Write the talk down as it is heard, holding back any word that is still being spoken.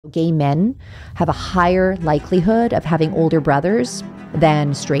Gay men have a higher likelihood of having older brothers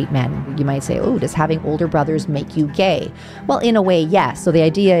than straight men. You might say, oh, does having older brothers make you gay? Well, in a way, yes. So the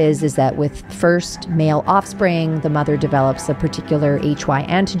idea is that with first male offspring, the mother develops a particular HY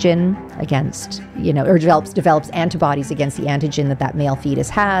antigen against, or develops antibodies against the antigen that male fetus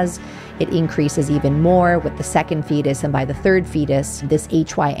has. It increases even more with the second fetus, and by the third fetus, this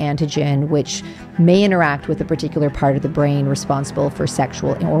HY antigen, which may interact with a particular part of the brain responsible for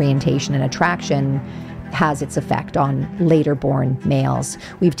sexual orientation and attraction, has its effect on later born males.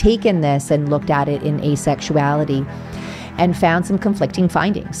 We've taken this and looked at it in asexuality and found some conflicting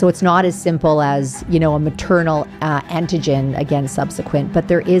findings. So it's not as simple as, a maternal antigen against subsequent, but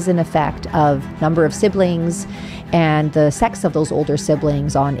there is an effect of number of siblings and the sex of those older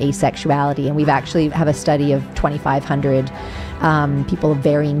siblings on asexuality. And we've actually have a study of 2,500 people of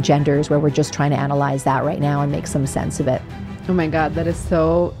varying genders where we're just trying to analyze that right now and make some sense of it. Oh my God, that is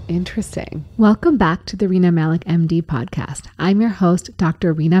so interesting. Welcome back to the Rena Malik MD podcast. I'm your host,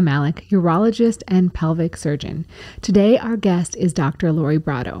 Dr. Rena Malik, urologist and pelvic surgeon. Today, our guest is Dr. Lori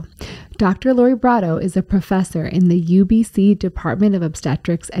Brotto. Dr. Lori Brotto is a professor in the UBC Department of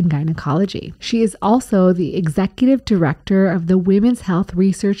Obstetrics and Gynecology. She is also the executive director of the Women's Health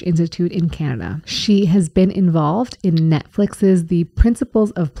Research Institute in Canada. She has been involved in Netflix's The Principles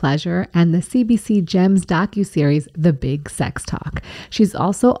of Pleasure and the CBC GEMS docuseries, The Big Sex Talk. She's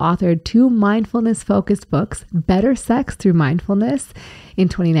also authored 2 mindfulness-focused books, Better Sex Through Mindfulness in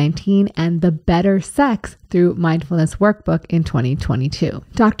 2019 and the Better Sex Through Mindfulness Workbook in 2022.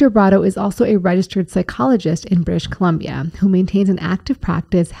 Dr. Brotto is also a registered psychologist in British Columbia who maintains an active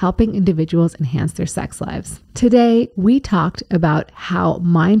practice helping individuals enhance their sex lives. Today, we talked about how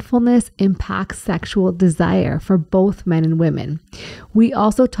mindfulness impacts sexual desire for both men and women. We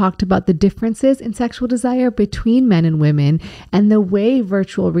also talked about the differences in sexual desire between men and women and the way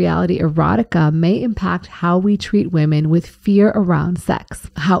virtual reality erotica may impact how we treat women with fear around sex,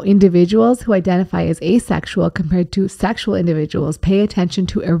 how individuals who identify as asexual compared to sexual individuals pay attention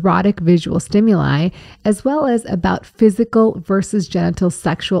to erotic visual stimuli, as well as about physical versus genital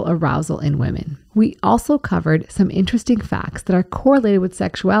sexual arousal in women. We also covered some interesting facts that are correlated with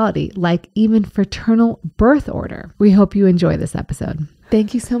sexuality, like even fraternal birth order. We hope you enjoy this episode.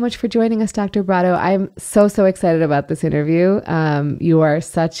 Thank you so much for joining us, Dr. Brotto. I'm so excited about this interview. You are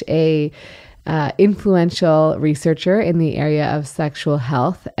such a influential researcher in the area of sexual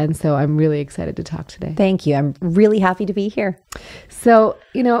health. And so I'm really excited to talk today. Thank you. I'm really happy to be here. So,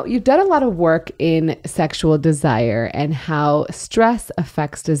 you've done a lot of work in sexual desire and how stress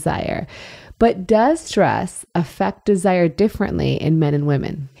affects desire. But does stress affect desire differently in men and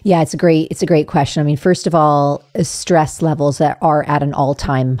women? Yeah, it's a great question. I mean, first of all, stress levels that are at an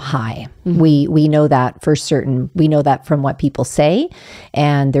all-time high. Mm-hmm. We know that for certain. We know that from what people say.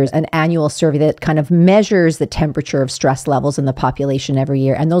 And there's an annual survey that kind of measures the temperature of stress levels in the population every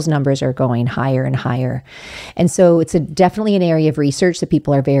year. And those numbers are going higher and higher. And so it's definitely an area of research that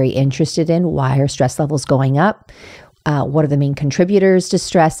people are very interested in. Why are stress levels going up? What are the main contributors to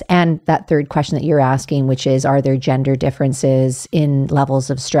stress? And that third question that you're asking, which is, are there gender differences in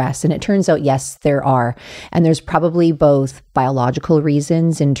levels of stress? And it turns out, yes, there are. And there's probably both biological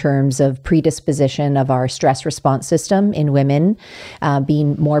reasons in terms of predisposition of our stress response system in women,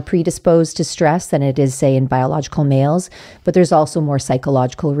 being more predisposed to stress than it is, say, in biological males. But there's also more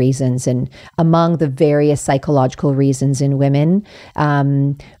psychological reasons. And among the various psychological reasons in women,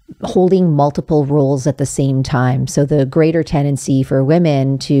 holding multiple roles at the same time. So the greater tendency for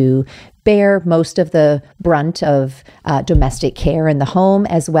women to bear most of the brunt of domestic care in the home,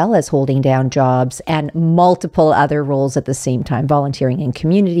 as well as holding down jobs and multiple other roles at the same time, volunteering in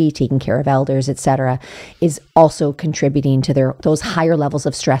community, taking care of elders, etc., is also contributing to those higher levels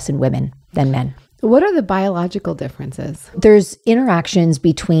of stress in women than men. What are the biological differences? There's interactions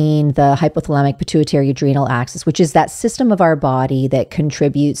between the hypothalamic pituitary adrenal axis, which is that system of our body that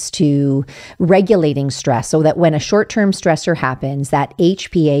contributes to regulating stress, so that when a short-term stressor happens, that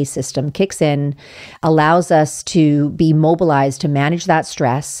HPA system kicks in, allows us to be mobilized to manage that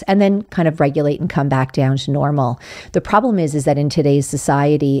stress, and then kind of regulate and come back down to normal. The problem is that in today's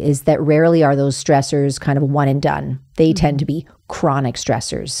society is that rarely are those stressors kind of one and done. They tend to be chronic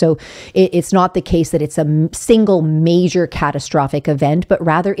stressors. So it's not the case that it's a single major catastrophic event, but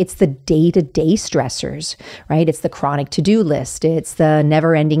rather it's the day-to-day stressors, right? It's the chronic to-do list. It's the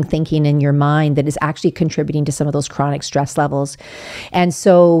never-ending thinking in your mind that is actually contributing to some of those chronic stress levels. And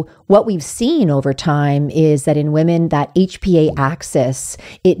so what we've seen over time is that in women, that HPA axis,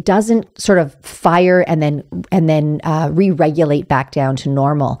 it doesn't sort of fire and then re-regulate back down to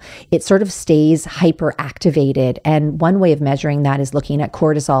normal. It sort of stays hyperactivated. And one way of measuring doing that is looking at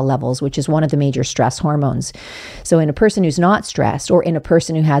cortisol levels, which is one of the major stress hormones. So in a person who's not stressed, or in a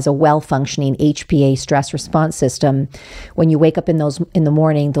person who has a well-functioning HPA stress response system, when you wake up in the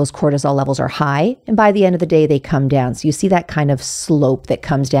morning, those cortisol levels are high, and by the end of the day, they come down. So you see that kind of slope that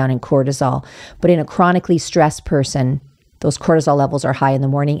comes down in cortisol. But in a chronically stressed person, those cortisol levels are high in the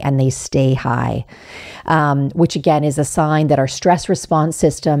morning and they stay high, which again is a sign that our stress response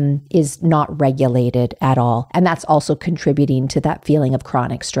system is not regulated at all. And that's also contributing to that feeling of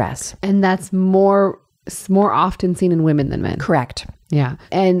chronic stress. And that's more often seen in women than men. Correct. Yeah.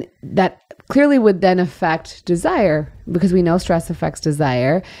 And that clearly would then affect desire, because we know stress affects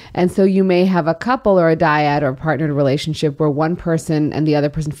desire. And so you may have a couple or a dyad or partnered relationship where one person and the other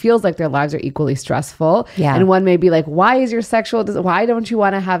person feels like their lives are equally stressful. Yeah. And one may be like, why don't you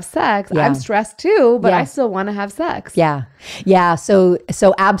want to have sex? Yeah. I'm stressed too, but Yeah. I still want to have sex. Yeah. Yeah. So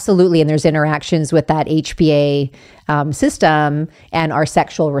absolutely. And there's interactions with that HPA system and our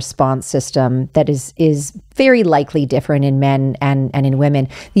sexual response system that is very likely different in men and in women.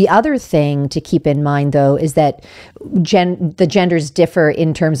 The other thing to keep in mind, though, is that the genders differ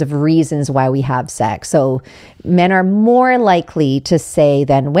in terms of reasons why we have sex. So men are more likely to say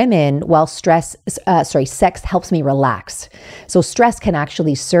than women, well, sex helps me relax. So stress can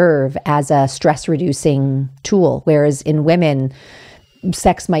actually serve as a stress reducing tool, whereas in women,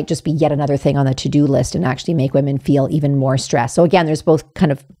 sex might just be yet another thing on the to-do list and actually make women feel even more stressed. So again, there's both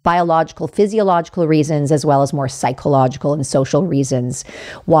kind of biological, physiological reasons, as well as more psychological and social reasons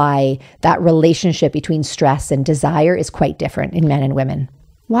why that relationship between stress and desire is quite different in men and women.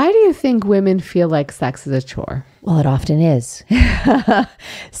 Why do you think women feel like sex is a chore? Well, it often is.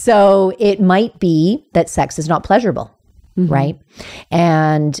 So it might be that sex is not pleasurable, right?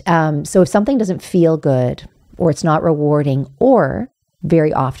 And so if something doesn't feel good, or it's not rewarding, or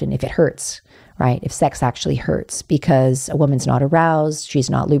very often if it hurts, right? If sex actually hurts because a woman's not aroused, she's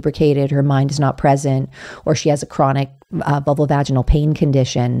not lubricated, her mind is not present, or she has a chronic vulvovaginal pain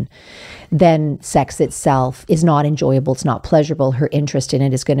condition, then sex itself is not enjoyable, it's not pleasurable, her interest in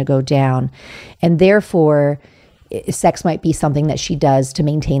it is going to go down. And therefore, sex might be something that she does to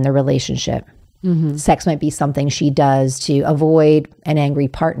maintain the relationship. Sex might be something she does to avoid an angry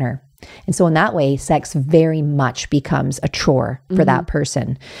partner. And so in that way, sex very much becomes a chore for that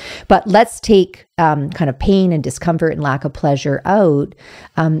person. But let's take kind of pain and discomfort and lack of pleasure out,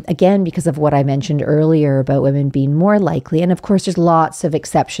 again, because of what I mentioned earlier about women being more likely. And of course, there's lots of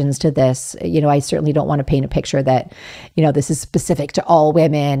exceptions to this. I certainly don't want to paint a picture that, this is specific to all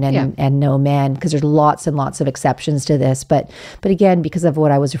women and no men, because there's lots and lots of exceptions to this. But again, because of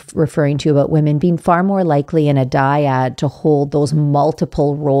what I was referring to about women being far more likely in a dyad to hold those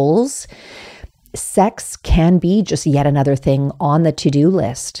multiple roles, sex can be just yet another thing on the to-do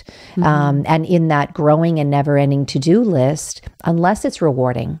list. And in that growing and never-ending to-do list, unless it's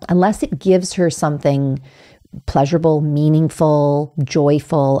rewarding, unless it gives her something pleasurable, meaningful,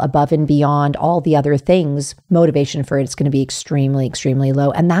 joyful, above and beyond all the other things, motivation for it is going to be extremely, extremely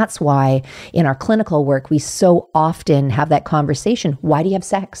low. And that's why in our clinical work, we so often have that conversation. Why do you have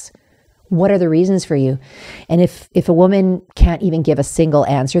sex? What are the reasons for you? And if a woman can't even give a single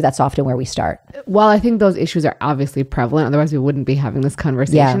answer, that's often where we start. Well, I think those issues are obviously prevalent. Otherwise, we wouldn't be having this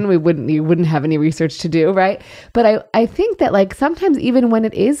conversation. Yeah. You wouldn't have any research to do, right? But I think that sometimes even when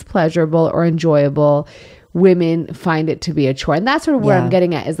it is pleasurable or enjoyable, women find it to be a chore. And that's sort of where I'm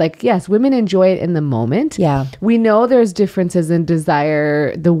getting at is yes, women enjoy it in the moment. Yeah. We know there's differences in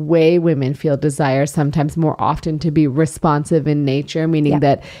desire, the way women feel desire sometimes more often to be responsive in nature, meaning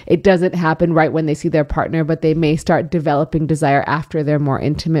that it doesn't happen right when they see their partner, but they may start developing desire after they're more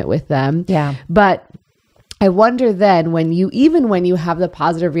intimate with them. Yeah. But I wonder then when you have the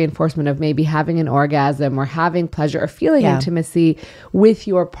positive reinforcement of maybe having an orgasm or having pleasure or feeling intimacy with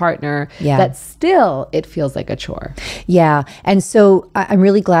your partner, that still it feels like a chore. Yeah. And so I'm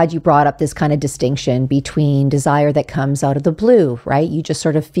really glad you brought up this kind of distinction between desire that comes out of the blue, right? You just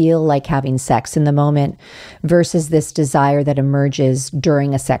sort of feel like having sex in the moment versus this desire that emerges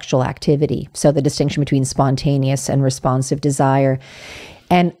during a sexual activity. So the distinction between spontaneous and responsive desire.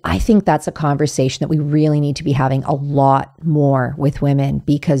 And I think that's a conversation that we really need to be having a lot more with women,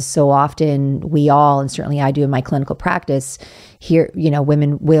 because so often we all, and certainly I do in my clinical practice, here,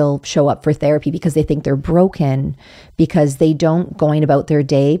 women will show up for therapy because they think they're broken, because they don't, going about their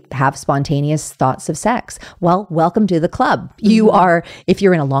day, have spontaneous thoughts of sex. Well, welcome to the club. You are, if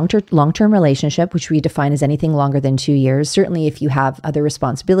you're in a long-term relationship, which we define as anything longer than 2 years, certainly if you have other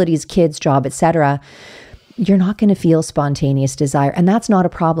responsibilities, kids, job, etc., you're not going to feel spontaneous desire. And that's not a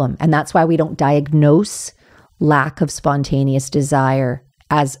problem. And that's why we don't diagnose lack of spontaneous desire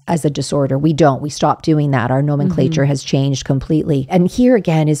as a disorder. We don't. We stop doing that. Our nomenclature has changed completely. And here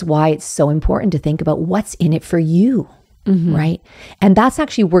again is why it's so important to think about what's in it for you. Right. And that's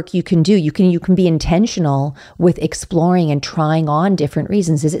actually work you can do. You can be intentional with exploring and trying on different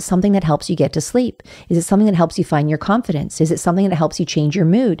reasons. Is it something that helps you get to sleep? Is it something that helps you find your confidence? Is it something that helps you change your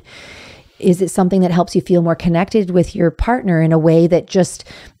mood? Is it something that helps you feel more connected with your partner in a way that just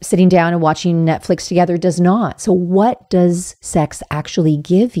sitting down and watching Netflix together does not? So what does sex actually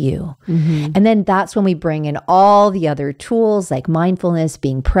give you? And then that's when we bring in all the other tools like mindfulness,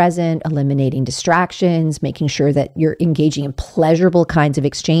 being present, eliminating distractions, making sure that you're engaging in pleasurable kinds of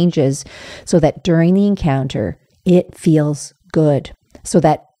exchanges so that during the encounter, it feels good, so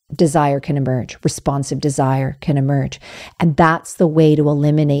that desire can emerge, responsive desire can emerge. And that's the way to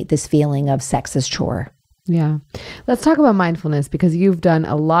eliminate this feeling of sex as chore. Yeah. Let's talk about mindfulness, because you've done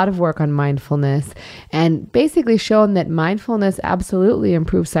a lot of work on mindfulness and basically shown that mindfulness absolutely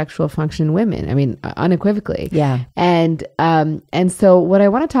improves sexual function in women. I mean, unequivocally. Yeah. And so what I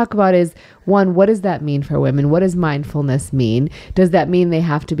want to talk about is, one, what does that mean for women? What does mindfulness mean? Does that mean they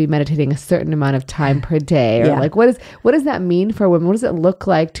have to be meditating a certain amount of time per day? Or like, what does that mean for women? What does it look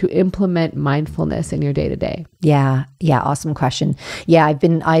like to implement mindfulness in your day to day? Yeah. Awesome question. Yeah. I've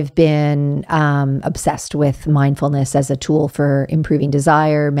been obsessed with mindfulness as a tool for improving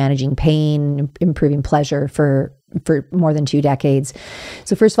desire, managing pain, improving pleasure for more than 2 decades.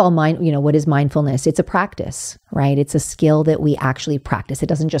 So first of all, what is mindfulness? It's a practice, right? It's a skill that we actually practice. It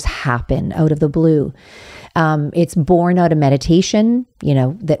doesn't just happen out of the blue. It's born out of meditation,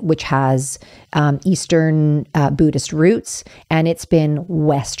 which has Eastern Buddhist roots, and it's been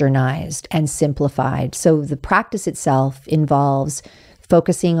westernized and simplified. So the practice itself involves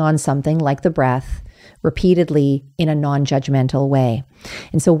focusing on something like the breath repeatedly in a non-judgmental way.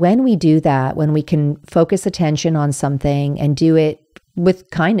 And so when we do that, when we can focus attention on something and do it with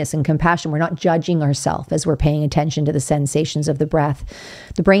kindness and compassion, we're not judging ourselves as we're paying attention to the sensations of the breath,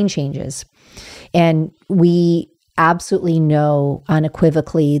 the brain changes. And we absolutely know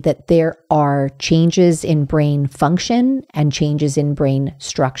unequivocally that there are changes in brain function and changes in brain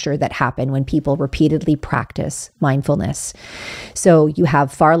structure that happen when people repeatedly practice mindfulness. So you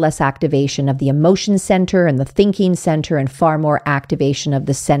have far less activation of the emotion center and the thinking center, and far more activation of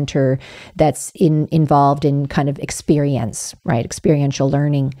the center that's involved in kind of experience, right? Experiential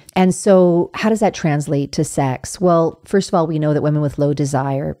learning. And so how does that translate to sex? Well, first of all, we know that women with low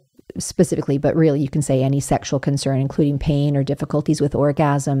desire specifically, but really you can say any sexual concern, including pain or difficulties with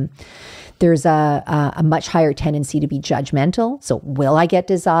orgasm, there's a much higher tendency to be judgmental. So will I get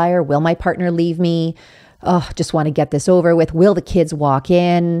desire? Will my partner leave me? Oh, just want to get this over with. Will the kids walk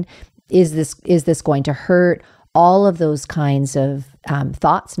in? Is this going to hurt? All of those kinds of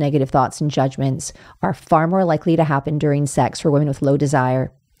thoughts, negative thoughts and judgments are far more likely to happen during sex for women with low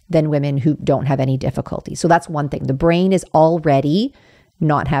desire than women who don't have any difficulty. So that's one thing. The brain is already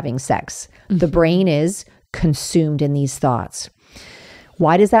not having sex. The brain is consumed in these thoughts.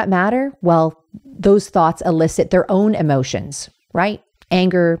 Why does that matter? Well, those thoughts elicit their own emotions, right?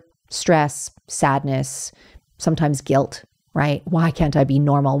 Anger, stress, sadness, sometimes guilt, right? Why can't I be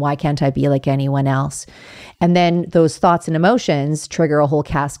normal? Why can't I be like anyone else? And then those thoughts and emotions trigger a whole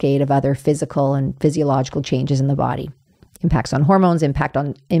cascade of other physical and physiological changes in the body. Impacts on hormones, impact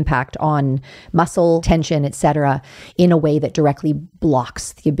on muscle tension, etc., in a way that directly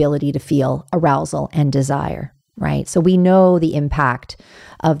blocks the ability to feel arousal and desire, right? So we know the impact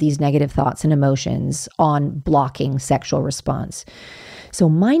of these negative thoughts and emotions on blocking sexual response. So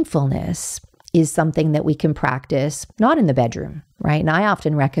mindfulness is something that we can practice, not in the bedroom, right? And I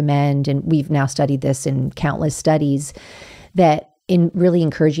often recommend, and we've now studied this in countless studies, that in really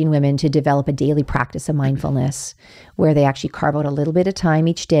encouraging women to develop a daily practice of mindfulness where they actually carve out a little bit of time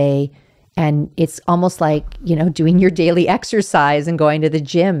each day. And it's almost like, doing your daily exercise and going to the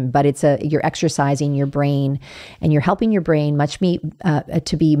gym, but you're exercising your brain and you're helping your brain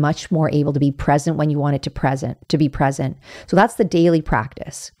to be much more able to be present when you want it to be present. So that's the daily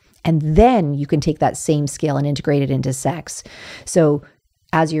practice. And then you can take that same skill and integrate it into sex. So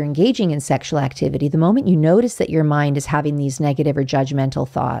as you're engaging in sexual activity, the moment you notice that your mind is having these negative or judgmental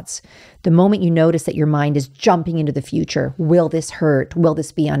thoughts, the moment you notice that your mind is jumping into the future, will this hurt? Will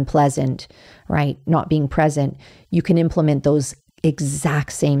this be unpleasant? Right? Not being present, you can implement those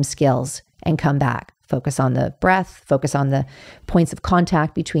exact same skills and come back. Focus on the breath, focus on the points of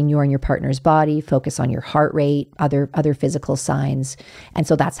contact between you and your partner's body, focus on your heart rate, other physical signs. And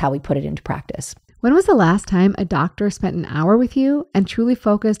so that's how we put it into practice. When was the last time a doctor spent an hour with you and truly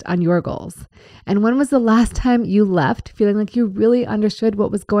focused on your goals? And when was the last time you left feeling like you really understood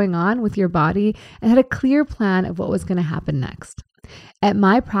what was going on with your body and had a clear plan of what was going to happen next? At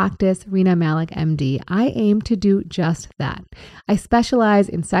my practice, Rena Malik, MD, I aim to do just that. I specialize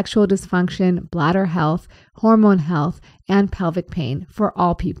in sexual dysfunction, bladder health, hormone health, and pelvic pain for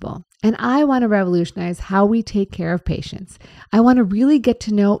all people. And I want to revolutionize how we take care of patients. I want to really get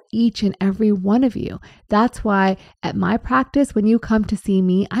to know each and every one of you. That's why at my practice, when you come to see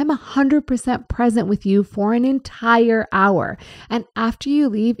me, I'm 100% present with you for an entire hour. And after you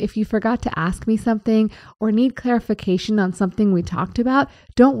leave, if you forgot to ask me something or need clarification on something we talked about,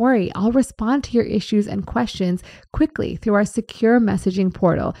 don't worry, I'll respond to your issues and questions quickly through our secure messaging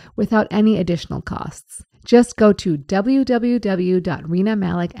portal without any additional costs. Just go to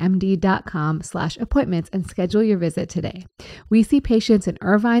www.renamalikmd.com/appointments and schedule your visit today. We see patients in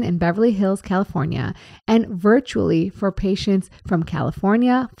Irvine and Beverly Hills, California, and virtually for patients from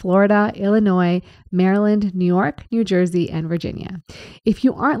California, Florida, Illinois, Maryland, New York, New Jersey, and Virginia. If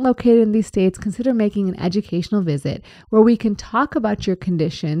you aren't located in these states, consider making an educational visit where we can talk about your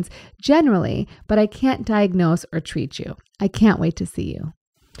conditions generally, but I can't diagnose or treat you. I can't wait to see you.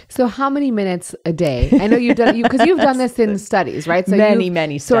 So how many minutes a day? I know you've done, because you've done this in studies, right? So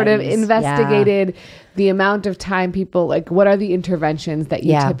many sort of studies. investigated the amount of time people, like what are the interventions that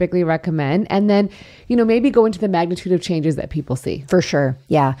you typically recommend? And then, maybe go into the magnitude of changes that people see. For sure.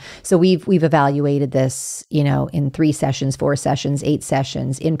 Yeah. So we've evaluated this, in 3 sessions, 4 sessions, 8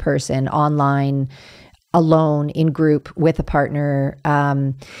 sessions, in person, online, alone, in group, with a partner.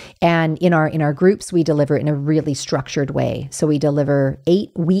 And in our groups, we deliver it in a really structured way. So we deliver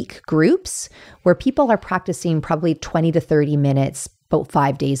 8-week groups where people are practicing probably 20 to 30 minutes, about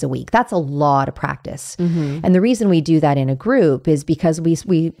 5 days a week. That's a lot of practice. And the reason we do that in a group is because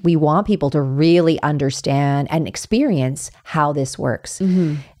we want people to really understand and experience how this works.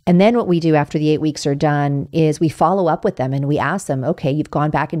 And then what we do after the 8 weeks are done is we follow up with them and we ask them, okay, you've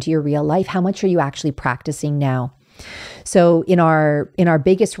gone back into your real life. How much are you actually practicing now? So in our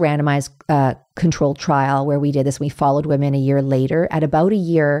biggest randomized controlled trial where we did this, we followed women a year later. At about a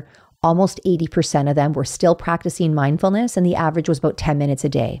year, almost 80% of them were still practicing mindfulness, and the average was about 10 minutes a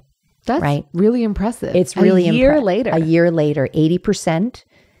day. That's right? Really impressive. It's really a year later. A year later, 80%.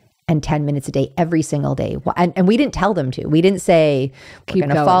 And 10 minutes a day, every single day. And we didn't tell them to. We didn't say, we're going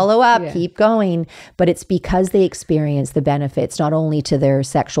to follow up, keep going. But it's because they experience the benefits, not only to their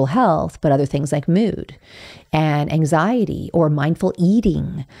sexual health, but other things like mood and anxiety or mindful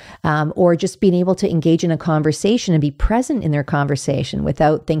eating, or just being able to engage in a conversation and be present in their conversation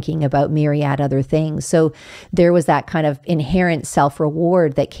without thinking about myriad other things. So there was that kind of inherent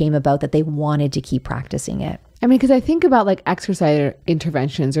self-reward that came about that they wanted to keep practicing it. I mean, because I think about like exercise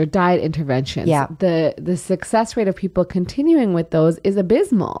interventions or diet interventions. Yeah. The success rate of people continuing with those is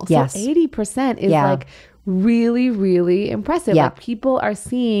abysmal. So Yes. 80% is like really, really impressive. Yeah. Like people are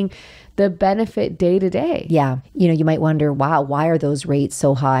seeing the benefit day to day. Yeah. You might wonder, wow, why are those rates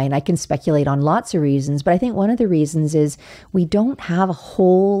so high? And I can speculate on lots of reasons, but I think one of the reasons is we don't have a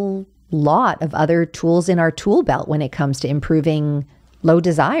whole lot of other tools in our tool belt when it comes to improving low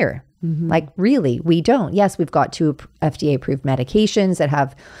desire. Like really, we don't. Yes, we've got 2 FDA-approved medications that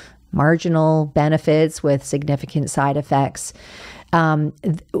have marginal benefits with significant side effects,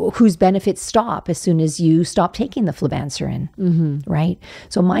 whose benefits stop as soon as you stop taking the flubanserin, right?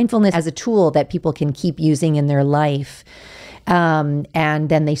 So mindfulness as a tool that people can keep using in their life. And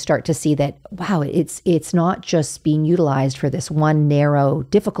then they start to see that, wow, it's not just being utilized for this one narrow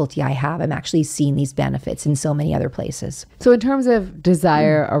difficulty I have. I'm actually seeing these benefits in so many other places. So in terms of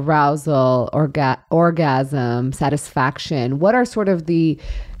desire, arousal, orgasm, satisfaction, what are sort of the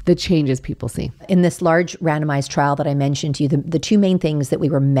changes people see? In this large randomized trial that I mentioned to you, the 2 main things that we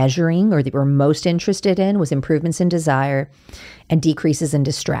were measuring or that we were most interested in was improvements in desire and decreases in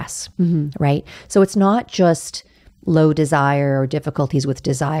distress, right? So it's not just low desire or difficulties with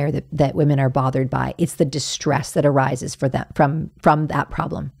desire that women are bothered by. It's the distress that arises for them from that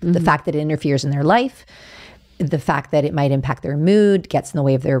problem. The fact that it interferes in their life, the fact that it might impact their mood, gets in the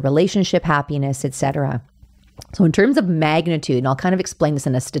way of their relationship happiness, etc. So in terms of magnitude, and I'll kind of explain this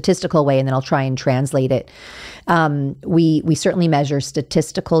in a statistical way, and then I'll try and translate it. We certainly measure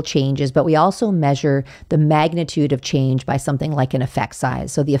statistical changes, but we also measure the magnitude of change by something like an effect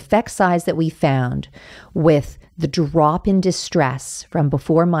size. So the effect size that we found with the drop in distress from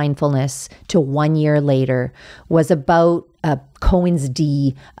before mindfulness to 1 year later was about a Cohen's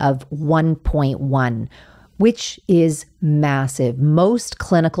D of 1.1, which is massive. Most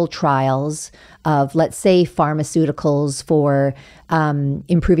clinical trials of, let's say, pharmaceuticals for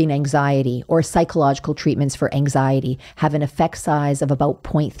improving anxiety or psychological treatments for anxiety have an effect size of about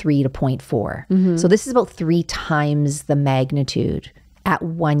 0.3 to 0.4. So this is about 3 times the magnitude at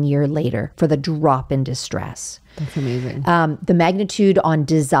 1 year later for the drop in distress. That's amazing. The magnitude on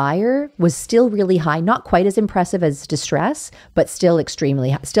desire was still really high, not quite as impressive as distress, but still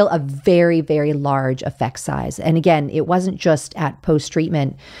extremely high, still a very, very large effect size. And again, it wasn't just at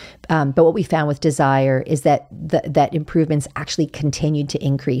post-treatment, but what we found with desire is that that improvements actually continued to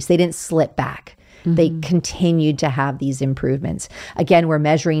increase. They didn't slip back. They continued to have these improvements. Again, we're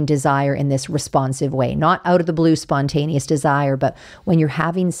measuring desire in this responsive way, not out of the blue spontaneous desire, but when you're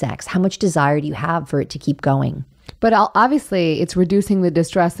having sex, how much desire do you have for it to keep going? But obviously, it's reducing the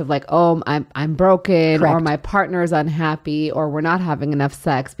distress of like, oh, I'm broken, Correct. or my partner's unhappy, or we're not having enough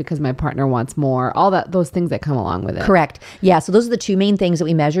sex because my partner wants more. All those things that come along with it. Correct. Yeah. So those are the two main things that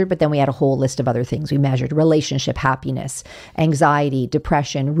we measured, but then we had a whole list of other things we measured: relationship happiness, anxiety,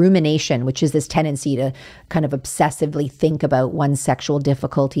 depression, rumination, which is this tendency to kind of obsessively think about one's sexual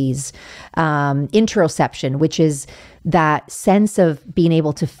difficulties, interoception, which is that sense of being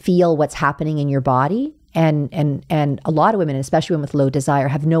able to feel what's happening in your body. And a lot of women, especially women with low desire,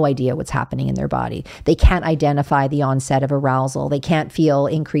 have no idea what's happening in their body. They can't identify the onset of arousal. They can't feel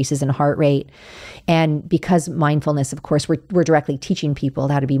increases in heart rate. And because mindfulness, of course, we're directly teaching people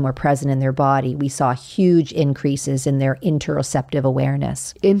how to be more present in their body, we saw huge increases in their interoceptive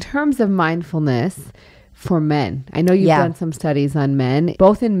awareness. In terms of mindfulness, for men, I know you've done some studies on men,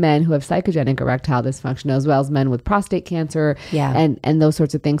 both in men who have psychogenic erectile dysfunction as well as men with prostate cancer and those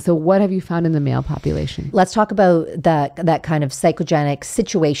sorts of things. So what have you found in the male population? Let's talk about that kind of psychogenic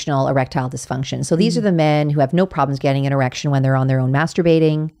situational erectile dysfunction. So these are the men who have no problems getting an erection when they're on their own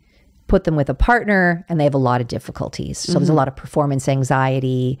masturbating. Put them with a partner and they have a lot of difficulties. So there's a lot of performance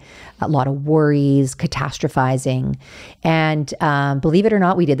anxiety, a lot of worries, catastrophizing. And believe it or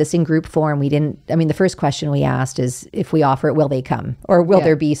not, we did this in group form. The first question we asked is, if we offer it, will they come? Or will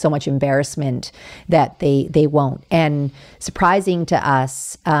there be so much embarrassment that they won't? And surprising to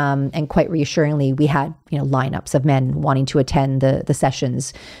us, and quite reassuringly, we had lineups of men wanting to attend the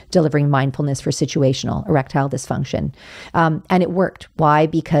sessions delivering mindfulness for situational erectile dysfunction. And it worked. Why?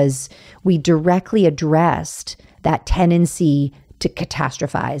 Because we directly addressed that tendency to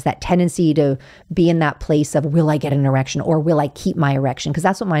catastrophize, that tendency to be in that place of, will I get an erection or will I keep my erection? Because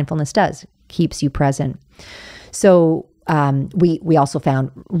that's what mindfulness does, keeps you present. So we also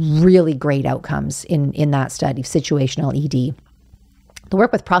found really great outcomes in that study, situational ED. The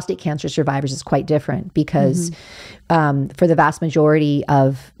work with prostate cancer survivors is quite different because for the vast majority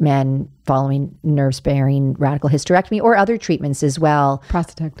of men following nerve-sparing radical hysterectomy or other treatments as well.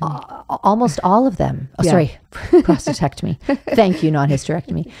 Prostatectomy. Almost all of them. Prostatectomy. Thank you, not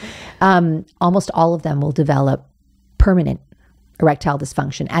hysterectomy. Almost all of them will develop permanent erectile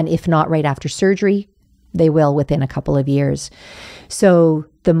dysfunction. And if not right after surgery, they will within a couple of years. So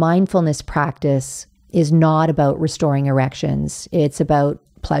the mindfulness practice is not about restoring erections. It's about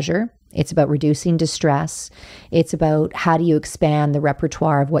pleasure. It's about reducing distress. It's about how do you expand the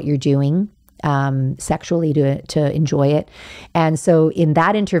repertoire of what you're doing sexually to enjoy it. And so in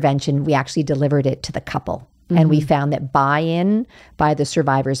that intervention, we actually delivered it to the couple. And we found that buy-in by the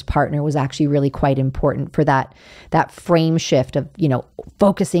survivor's partner was actually really quite important for that frame shift of,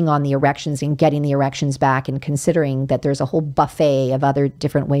 focusing on the erections and getting the erections back and considering that there's a whole buffet of other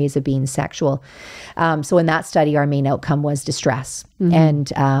different ways of being sexual. So in that study, our main outcome was distress.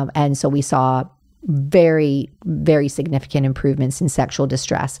 And so we saw very, very significant improvements in sexual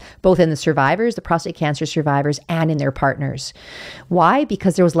distress, both in the survivors, the prostate cancer survivors, and in their partners. Why?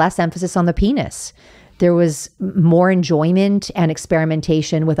 Because there was less emphasis on the penis. There was more enjoyment and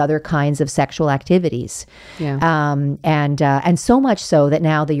experimentation with other kinds of sexual activities. And so much so that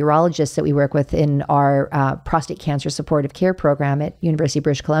now the urologists that we work with in our prostate cancer supportive care program at University of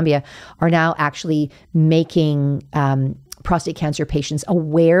British Columbia are now actually making prostate cancer patients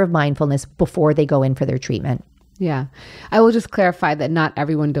aware of mindfulness before they go in for their treatment. Yeah. I will just clarify that not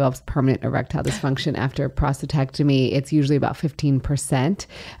everyone develops permanent erectile dysfunction after prostatectomy. It's usually about 15%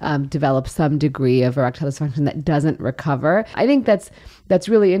 develop some degree of erectile dysfunction that doesn't recover. I think that's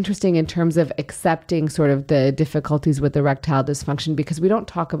really interesting in terms of accepting sort of the difficulties with erectile dysfunction, because we don't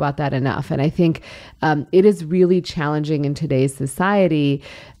talk about that enough. And I think it is really challenging in today's society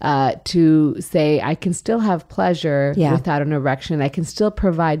to say, I can still have pleasure without an erection. I can still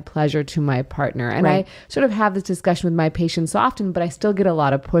provide pleasure to my partner. And I sort of have this discussion with my patients often, but I still get a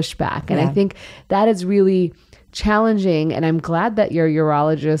lot of pushback. And I think that is really challenging. And I'm glad that your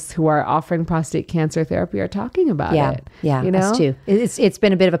urologists who are offering prostate cancer therapy are talking about it. Yeah, us too. It's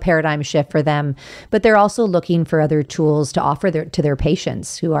been a bit of a paradigm shift for them, but they're also looking for other tools to offer to their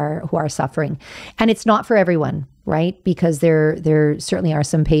patients who are suffering. And it's not for everyone. right? Because there certainly are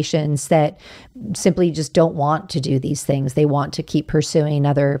some patients that simply just don't want to do these things. They want to keep pursuing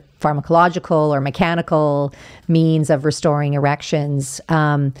other pharmacological or mechanical means of restoring erections.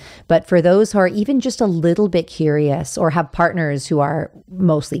 But for those who are even just a little bit curious or have partners who are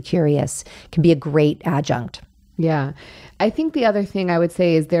mostly curious, can be a great adjunct. Yeah. I think the other thing I would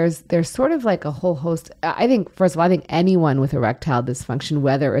say is there's sort of like a whole host. I think, first of all, I think anyone with erectile dysfunction,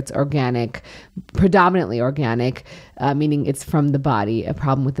 whether it's organic, predominantly organic, meaning it's from the body, a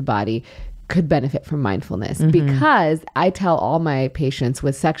problem with the body, could benefit from mindfulness. Because I tell all my patients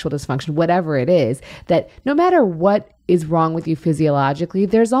with sexual dysfunction, whatever it is, that no matter what is wrong with you physiologically,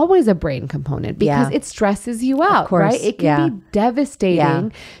 there's always a brain component because it stresses you out, right? It can be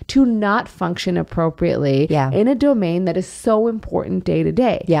devastating to not function appropriately in a domain that is so important day to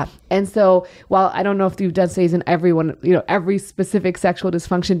day. And so, while I don't know if you've done studies in everyone, every specific sexual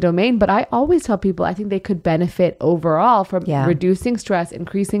dysfunction domain, but I always tell people I think they could benefit overall from reducing stress,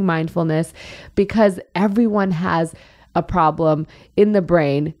 increasing mindfulness, because everyone has a problem in the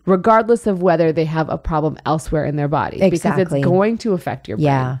brain, regardless of whether they have a problem elsewhere in their body, because it's going to affect your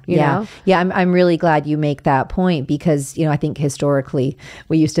brain. You know? I'm really glad you make that point because, I think historically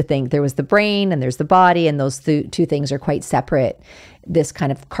we used to think there was the brain and there's the body, and those two things are quite separate. This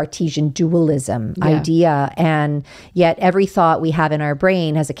kind of Cartesian dualism idea. And yet every thought we have in our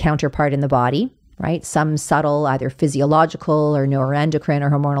brain has a counterpart in the body, right? Some subtle, either physiological or neuroendocrine or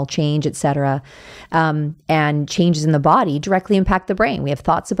hormonal change, et cetera. And changes in the body directly impact the brain. We have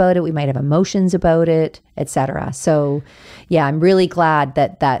thoughts about it. We might have emotions about it, et cetera. So I'm really glad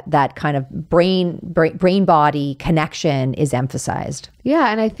that kind of brain body connection is emphasized.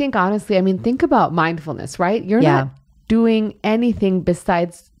 Yeah. And I think honestly, think about mindfulness, right? You're not doing anything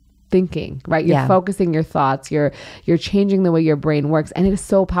besides thinking, right? You're focusing your thoughts, you're changing the way your brain works. And it is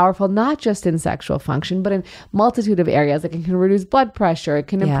so powerful, not just in sexual function, but in multitude of areas. Like it can reduce blood pressure, it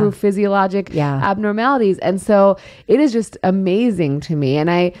can improve physiologic abnormalities. And so it is just amazing to me. And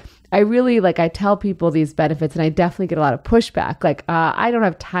I really, I tell people these benefits, and I definitely get a lot of pushback. I don't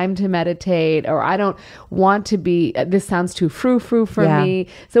have time to meditate, or I don't want to be, this sounds too frou-frou for me.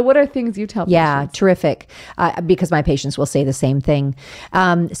 So what are things you tell patients? Yeah, terrific. Because my patients will say the same thing.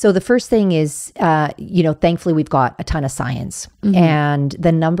 So the first thing is, thankfully we've got a ton of science, and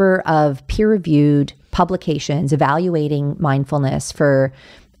the number of peer-reviewed publications evaluating mindfulness for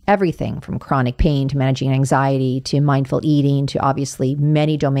everything from chronic pain to managing anxiety to mindful eating to obviously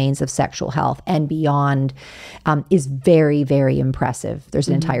many domains of sexual health and beyond is very, very impressive. There's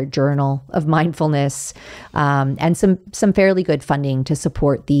an entire journal of mindfulness and some fairly good funding to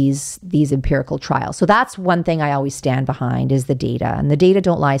support these empirical trials. So that's one thing I always stand behind is the data. And the data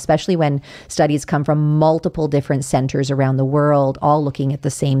don't lie, especially when studies come from multiple different centers around the world, all looking at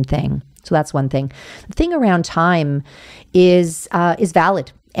the same thing. So that's one thing. The thing around time is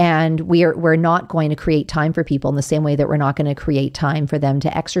valid. And we're not going to create time for people in the same way that we're not going to create time for them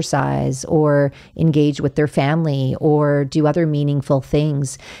to exercise or engage with their family or do other meaningful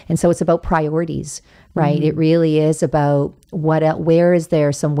things. And so it's about priorities, right? It really is about where is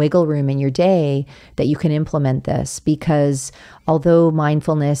there some wiggle room in your day that you can implement this? Because although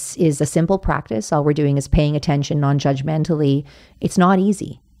mindfulness is a simple practice, all we're doing is paying attention non-judgmentally, it's not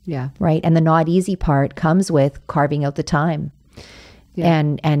easy. Right. And the not easy part comes with carving out the time.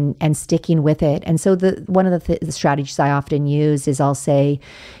 And sticking with it. And so one of the strategies I often use is I'll say,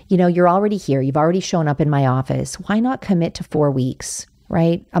 you're already here. You've already shown up in my office. Why not commit to 4 weeks,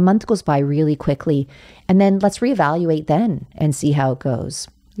 right? A month goes by really quickly. And then let's reevaluate then and see how it goes.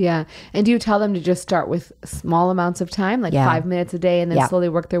 Yeah. And do you tell them to just start with small amounts of time, like 5 minutes a day, and then slowly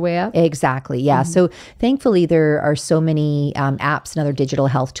work their way up? Exactly. Yeah. So thankfully, there are so many apps and other digital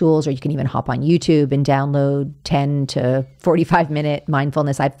health tools, or you can even hop on YouTube and download 10 to 45-minute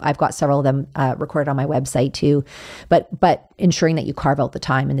mindfulness. I've got several of them recorded on my website too. But ensuring that you carve out the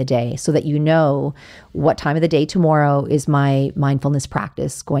time in the day so that you know what time of the day tomorrow is my mindfulness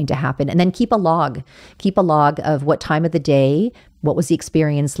practice going to happen. And then keep a log of what time of the day, what was the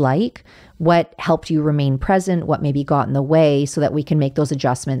experience like, what helped you remain present, what maybe got in the way, so that we can make those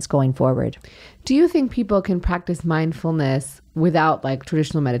adjustments going forward. Do you think people can practice mindfulness without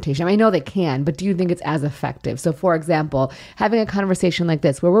traditional meditation? I know they can, but do you think it's as effective? So for example, having a conversation like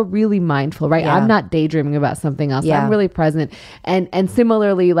this where we're really mindful, right? I'm not daydreaming about something else. I'm really present. And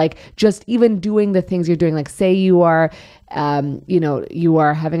similarly, just even doing the things you're doing, say you are you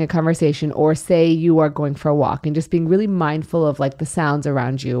are having a conversation, or say you are going for a walk, and just being really mindful of the sounds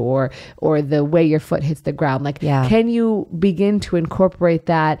around you or the way your foot hits the ground. Can you begin to incorporate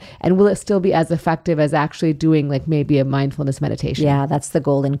that, and will it still be as effective as actually doing maybe a mindfulness meditation? Yeah, that's the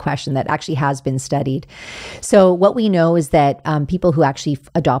golden question that actually has been studied. So what we know is that people who actually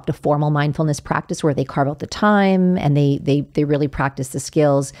adopt a formal mindfulness practice where they carve out the time and they really practice the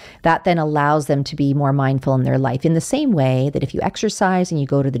skills, that then allows them to be more mindful in their life. In the same way that if you exercise and you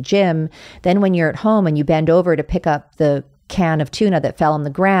go to the gym, then when you're at home and you bend over to pick up the can of tuna that fell on the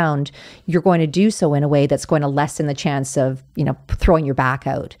ground, you're going to do so in a way that's going to lessen the chance of, throwing your back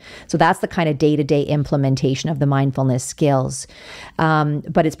out. So that's the kind of day-to-day implementation of the mindfulness skills.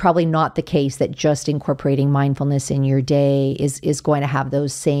 But it's probably not the case that just incorporating mindfulness in your day is going to have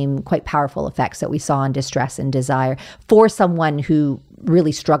those same quite powerful effects that we saw in distress and desire for someone who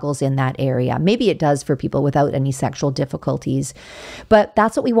really struggles in that area. Maybe it does for people without any sexual difficulties, but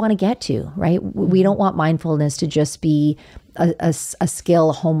that's what we want to get to, right? We don't want mindfulness to just be a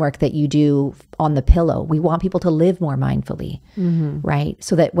skill homework that you do on the pillow. We want people to live more mindfully, right?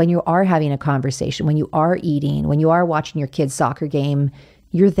 So that when you are having a conversation, when you are eating, when you are watching your kid's soccer game,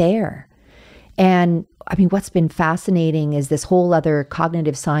 you're there. And I mean, what's been fascinating is this whole other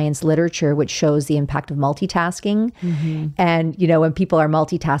cognitive science literature, which shows the impact of multitasking. And, when people are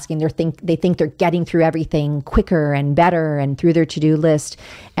multitasking, they think they're getting through everything quicker and better and through their to-do list.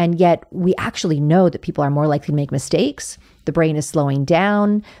 And yet we actually know that people are more likely to make mistakes. The brain is slowing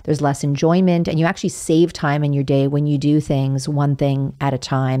down, there's less enjoyment, and you actually save time in your day when you do things one thing at a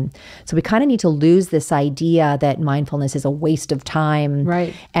time. So we kind of need to lose this idea that mindfulness is a waste of time.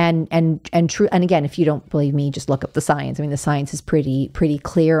 Right. And true. And again, if you don't believe me, just look up the science. I mean, the science is pretty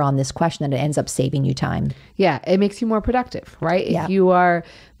clear on this question that it ends up saving you time. Yeah, it makes you more productive, right? Yeah. If you are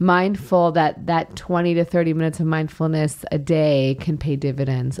mindful that 20 to 30 minutes of mindfulness a day can pay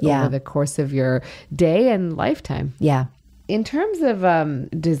dividends over the course of your day and lifetime. Yeah. In terms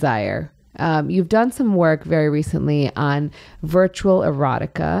of desire, you've done some work very recently on virtual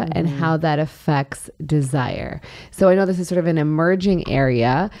erotica and how that affects desire. So I know this is sort of an emerging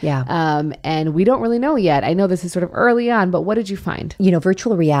area. Yeah. And we don't really know yet. I know this is sort of early on, but what did you find?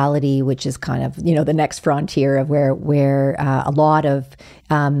 Virtual reality, which is kind of, the next frontier of where a lot of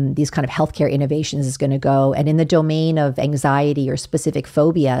these kind of healthcare innovations is going to go. And in the domain of anxiety or specific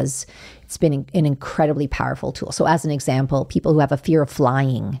phobias, it's been an incredibly powerful tool. So as an example, people who have a fear of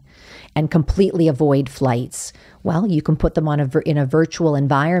flying and completely avoid flights, well, you can put them in a virtual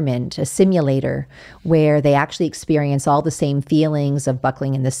environment, a simulator, where they actually experience all the same feelings of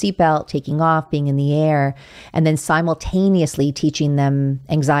buckling in the seatbelt, taking off, being in the air, and then simultaneously teaching them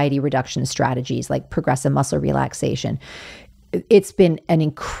anxiety reduction strategies like progressive muscle relaxation. It's been an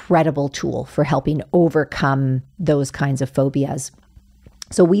incredible tool for helping overcome those kinds of phobias.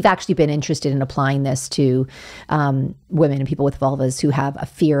 So we've actually been interested in applying this to women and people with vulvas who have a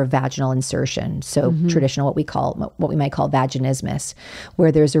fear of vaginal insertion. So traditional, what we might call vaginismus,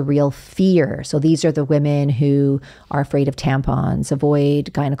 where there's a real fear. So these are the women who are afraid of tampons,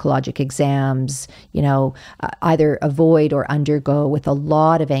 avoid gynecologic exams, either avoid or undergo with a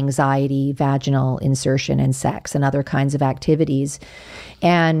lot of anxiety, vaginal insertion and sex and other kinds of activities.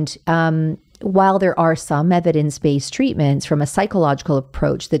 And while there are some evidence-based treatments from a psychological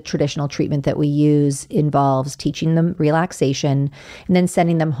approach, the traditional treatment that we use involves teaching them relaxation and then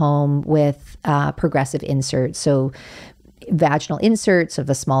sending them home with progressive inserts. So vaginal inserts of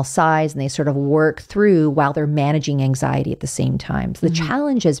a small size, and they sort of work through while they're managing anxiety at the same time. So the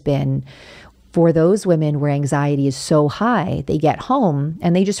challenge has been for those women where anxiety is so high, they get home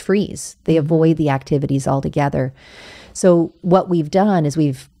and they just freeze. They avoid the activities altogether. So what we've done is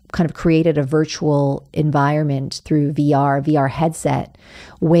we've kind of created a virtual environment through VR headset,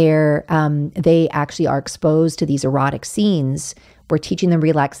 where they actually are exposed to these erotic scenes. We're teaching them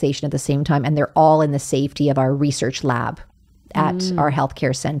relaxation at the same time, and they're all in the safety of our research lab at our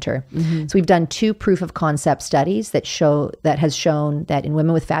healthcare center. So we've done 2 proof of concept studies that has shown that in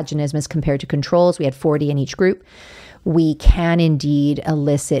women with vaginismus compared to controls, we had 40 in each group, we can indeed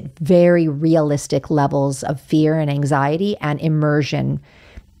elicit very realistic levels of fear and anxiety and immersion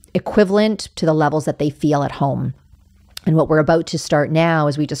equivalent to the levels that they feel at home. And what we're about to start now,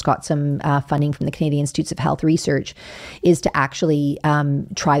 is we just got some funding from the Canadian Institutes of Health Research, is to actually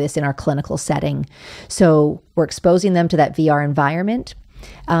try this in our clinical setting. So we're exposing them to that VR environment.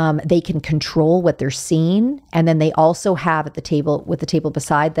 They can control what they're seeing. And then they also have with the table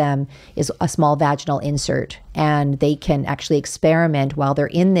beside them is a small vaginal insert. And they can actually experiment while they're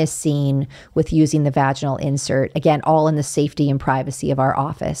in this scene with using the vaginal insert. Again, all in the safety and privacy of our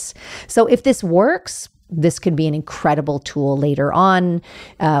office. So if this works, this can be an incredible tool later on.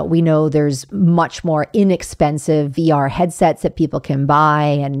 We know there's much more inexpensive VR headsets that people can buy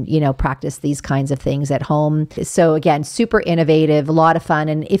and, practice these kinds of things at home. So again, super innovative, a lot of fun.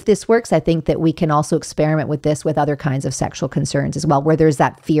 And if this works, I think that we can also experiment with this with other kinds of sexual concerns as well, where there's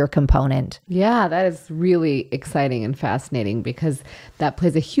that fear component. Yeah, that is really exciting and fascinating because that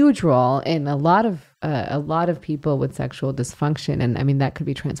plays a huge role in a lot of people with sexual dysfunction. And I mean, that could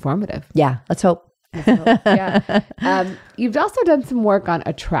be transformative. Yeah, let's hope. Yeah. You've also done some work on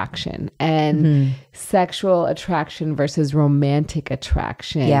attraction and sexual attraction versus romantic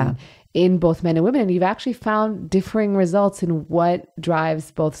attraction in both men and women. And you've actually found differing results in what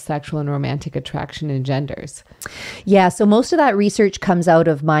drives both sexual and romantic attraction in genders. Yeah. So most of that research comes out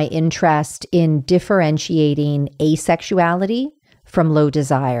of my interest in differentiating asexuality from low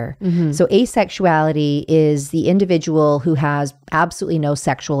desire. So asexuality is the individual who has absolutely no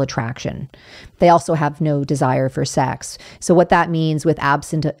sexual attraction. They also have no desire for sex. So what that means with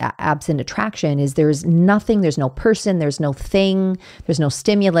absent attraction is there's nothing, there's no person, there's no thing, there's no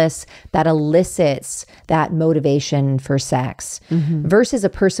stimulus that elicits that motivation for sex. Versus a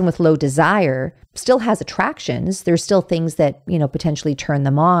person with low desire still has attractions. There's still things that, potentially turn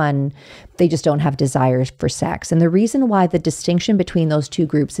them on. They just don't have desires for sex. And the reason why the distinction between those two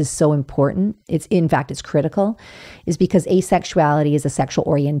groups is so important, it's critical, is because asexuality is a sexual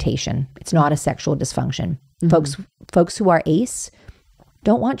orientation. It's not a sexual dysfunction. Folks who are ace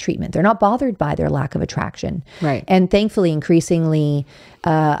don't want treatment. They're not bothered by their lack of attraction. Right. And thankfully, increasingly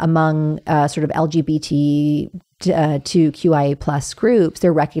among sort of LGBT to QIA plus groups,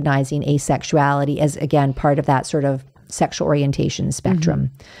 they're recognizing asexuality as, again, part of that sort of sexual orientation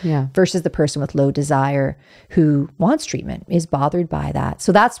spectrum versus the person with low desire who wants treatment, is bothered by that.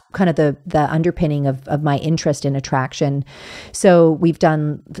 So that's kind of the underpinning of my interest in attraction. So we've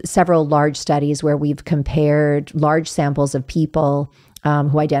done several large studies where we've compared large samples of people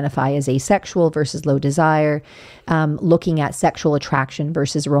who identify as asexual versus low desire, looking at sexual attraction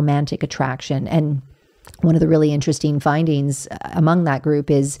versus romantic attraction. And one of the really interesting findings among that group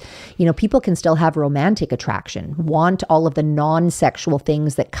is, people can still have romantic attraction, want all of the non-sexual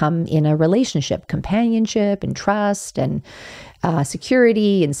things that come in a relationship, companionship and trust and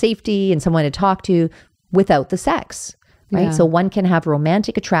security and safety and someone to talk to without the sex, right? Yeah. So one can have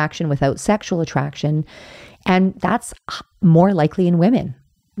romantic attraction without sexual attraction. And that's more likely in women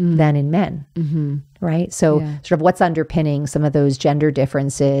than in men, right? So sort of what's underpinning some of those gender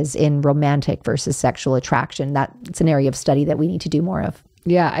differences in romantic versus sexual attraction, it's an area of study that we need to do more of.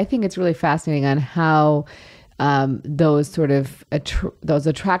 Yeah, I think it's really fascinating on how those sort of those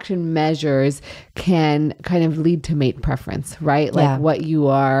attraction measures can kind of lead to mate preference, right? Like what you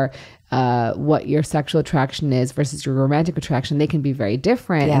are, what your sexual attraction is versus your romantic attraction, they can be very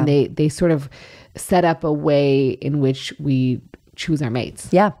different. And they sort of set up a way in which we choose our mates.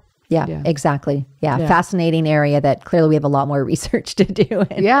 Yeah, exactly. Yeah, fascinating area that clearly we have a lot more research to do.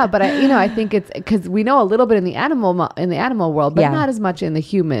 Yeah, but I think it's because we know a little bit in the animal world, but not as much in the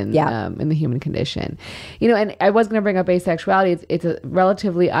human condition. And I was going to bring up asexuality. It's a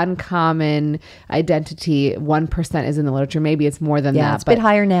relatively uncommon identity. 1% is in the literature. Maybe it's more than that. It's a bit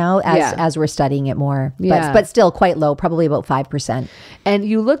higher now as we're studying it more. But still quite low, probably about 5%. And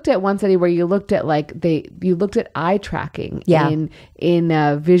you looked at one study where you looked at you looked at eye tracking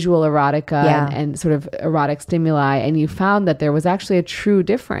in visual erotica and sort of erotic stimuli, and you found that there was actually a true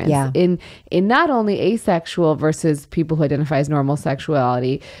difference in not only asexual versus people who identify as normal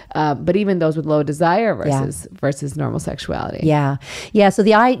sexuality, but even those with low desire versus normal sexuality. So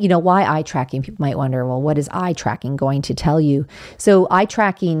the eye, why eye tracking? People might wonder, well, what is eye tracking going to tell you? So eye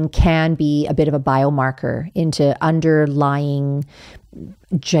tracking can be a bit of a biomarker into underlying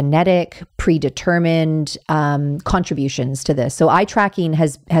genetic, predetermined contributions to this. So eye tracking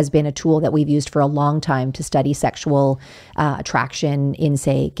has been a tool that we've used for a long time to study sexual attraction in,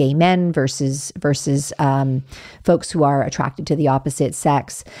 say, gay men versus folks who are attracted to the opposite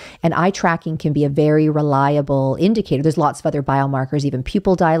sex. And eye tracking can be a very reliable indicator. There's lots of other biomarkers, even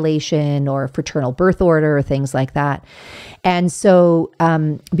pupil dilation or fraternal birth order or things like that. And so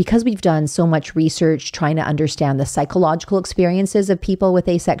because we've done so much research trying to understand the psychological experiences of people with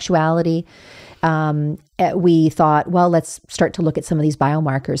asexuality, we thought, well, let's start to look at some of these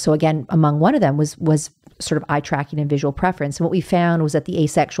biomarkers. So again, among one of them was sort of eye tracking and visual preference. And what we found was that the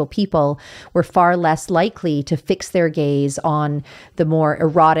asexual people were far less likely to fix their gaze on the more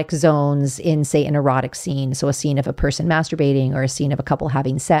erotic zones in, say, an erotic scene. So a scene of a person masturbating or a scene of a couple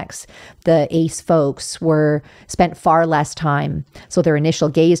having sex. The ace folks spent far less time. So their initial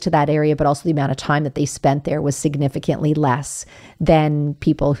gaze to that area, but also the amount of time that they spent there was significantly less than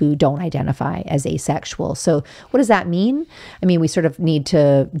people who don't identify as asexual. So what does that mean? I mean, we sort of need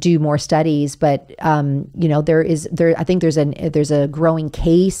to do more studies, but I think there's a growing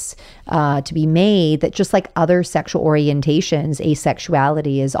case to be made that just like other sexual orientations,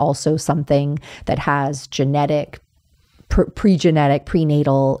 asexuality is also something that has genetic, pre-genetic,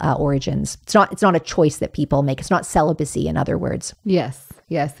 prenatal origins. It's not a choice that people make. It's not celibacy, in other words. Yes.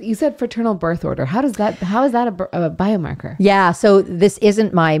 You said fraternal birth order. How is that a biomarker? Yeah. So this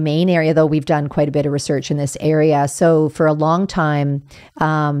isn't my main area, though we've done quite a bit of research in this area. So for a long time,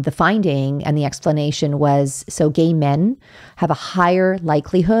 the finding and the explanation was, so gay men have a higher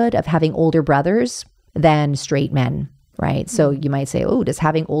likelihood of having older brothers than straight men. Right. So you might say, oh, does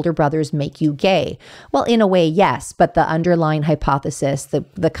having older brothers make you gay? Well, in a way, yes. But the underlying hypothesis,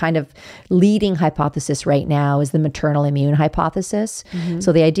 the kind of leading hypothesis right now is the maternal immune hypothesis. Mm-hmm.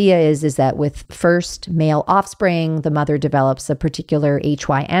 So the idea is that with first male offspring, the mother develops a particular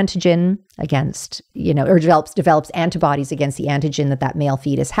HY antigen against, or develops antibodies against the antigen that male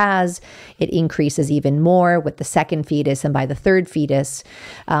fetus has. It increases even more with the second fetus. And by the third fetus,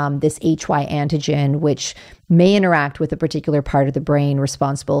 this HY antigen, which may interact with a particular part of the brain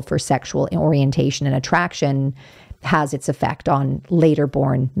responsible for sexual orientation and attraction, has its effect on later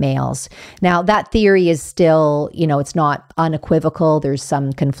born males. Now, that theory is still, it's not unequivocal. There's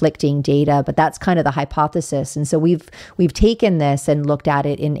some conflicting data, but that's kind of the hypothesis. And so we've taken this and looked at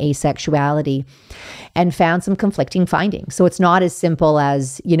it in asexuality and found some conflicting findings. So it's not as simple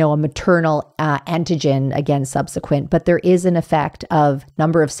as, a maternal antigen against subsequent, but there is an effect of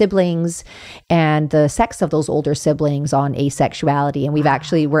number of siblings and the sex of those older siblings on asexuality. And we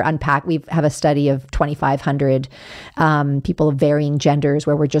have a study of 2,500 people of varying genders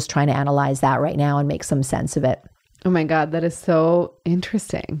where we're just trying to analyze that right now and make some sense of it. Oh my God, that is so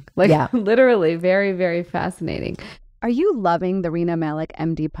interesting. Literally very, very fascinating. Are you loving the Rena Malik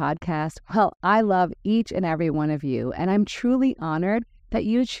MD podcast? Well, I love each and every one of you, and I'm truly honored that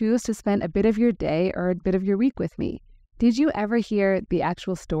you choose to spend a bit of your day or a bit of your week with me. Did you ever hear the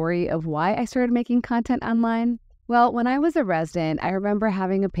actual story of why I started making content online? Well, when I was a resident, I remember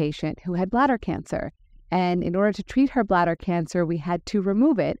having a patient who had bladder cancer. And in order to treat her bladder cancer, we had to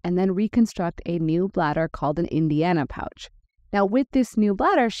remove it and then reconstruct a new bladder called an Indiana pouch. Now, with this new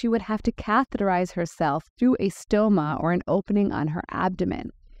bladder, she would have to catheterize herself through a stoma or an opening on her abdomen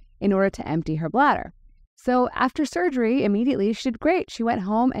in order to empty her bladder. So after surgery, immediately she did great. She went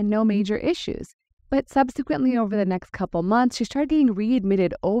home and no major issues. But subsequently, over the next couple months, she started getting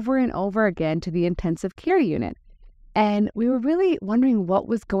readmitted over and over again to the intensive care unit. And we were really wondering what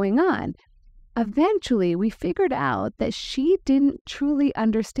was going on. Eventually, we figured out that she didn't truly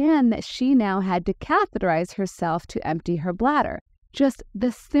understand that she now had to catheterize herself to empty her bladder. Just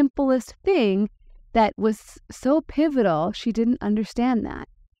the simplest thing that was so pivotal, she didn't understand that.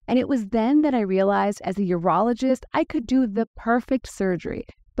 And it was then that I realized as a urologist, I could do the perfect surgery.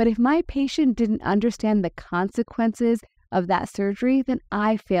 But if my patient didn't understand the consequences of that surgery, then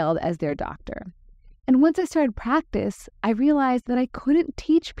I failed as their doctor. And once I started practice, I realized that I couldn't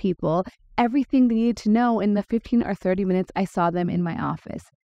teach people everything they needed to know in the 15 or 30 minutes I saw them in my office.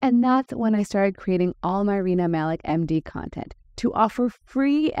 And that's when I started creating all my Rena Malik MD content to offer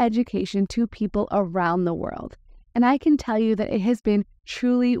free education to people around the world. And I can tell you that it has been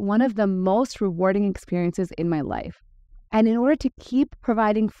truly one of the most rewarding experiences in my life. And in order to keep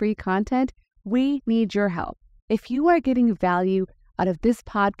providing free content, we need your help. If you are getting value out of this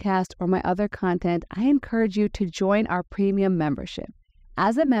podcast or my other content, I encourage you to join our premium membership.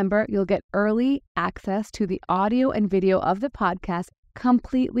 As a member, you'll get early access to the audio and video of the podcast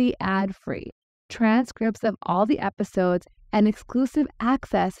completely ad-free, transcripts of all the episodes, and exclusive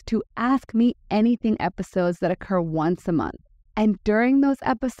access to Ask Me Anything episodes that occur once a month. And during those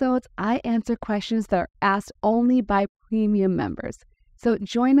episodes, I answer questions that are asked only by premium members. So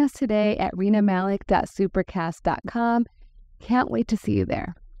join us today at renamalik.supercast.com. Can't wait to see you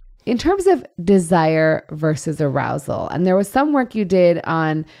there. In terms of desire versus arousal, and there was some work you did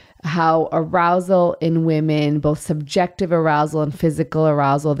on how arousal in women, both subjective arousal and physical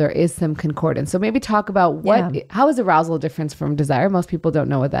arousal, there is some concordance. So maybe talk about how is arousal different from desire? Most people don't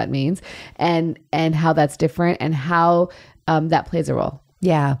know what that means, and how that's different and how that plays a role.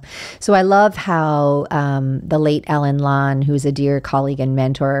 Yeah. So I love how the late Ellen Lahn, who's a dear colleague and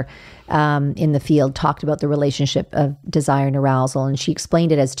mentor in the field, talked about the relationship of desire and arousal. And she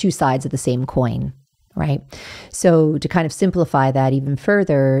explained it as two sides of the same coin, right? So to kind of simplify that even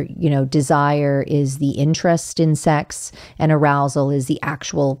further, desire is the interest in sex, and arousal is the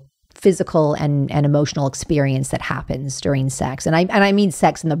actual physical and emotional experience that happens during sex. And I mean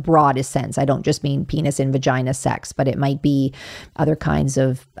sex in the broadest sense. I don't just mean penis and vagina sex, but it might be other kinds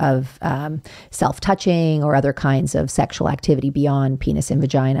of self-touching or other kinds of sexual activity beyond penis and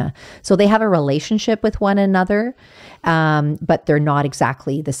vagina. So they have a relationship with one another, but they're not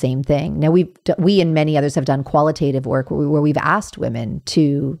exactly the same thing. Now, we and many others have done qualitative work where we've asked women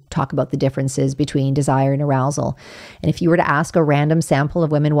to talk about the differences between desire and arousal. And if you were to ask a random sample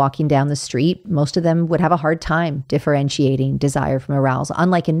of women walking down the street, most of them would have a hard time differentiating desire from arousal,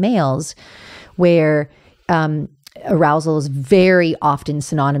 unlike in males, where arousal is very often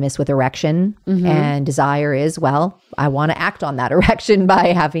synonymous with erection, and desire is, well, I want to act on that erection by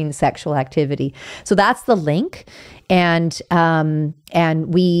having sexual activity. So that's the link. And we're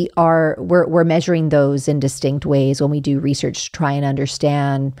measuring those in distinct ways when we do research to try and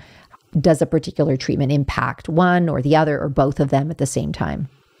understand, does a particular treatment impact one or the other or both of them at the same time?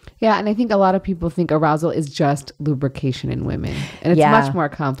 Yeah, and I think a lot of people think arousal is just lubrication in women, and it's much more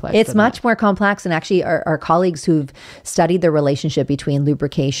complex. It's much more complex, and actually, our colleagues who've studied the relationship between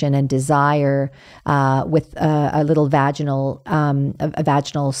lubrication and desire with a little vaginal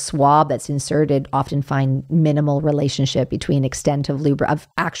swab that's inserted often find minimal relationship between extent of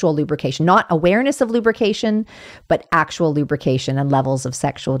actual lubrication, not awareness of lubrication, but actual lubrication and levels of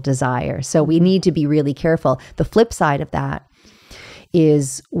sexual desire. So we need to be really careful. The flip side of that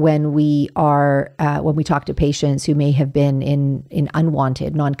is when we talk to patients who may have been in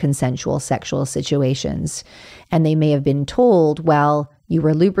unwanted, non-consensual sexual situations, and they may have been told, well, you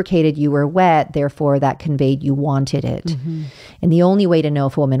were lubricated, you were wet, therefore that conveyed you wanted it. And the only way to know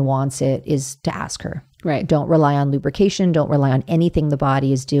if a woman wants it is to ask her. Right. Don't rely on lubrication, don't rely on anything the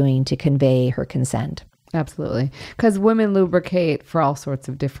body is doing to convey her consent. Absolutely. Because women lubricate for all sorts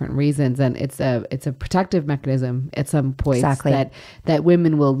of different reasons. And it's a protective mechanism at some points that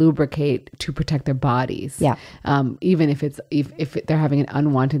women will lubricate to protect their bodies. Yeah. Even if they're having an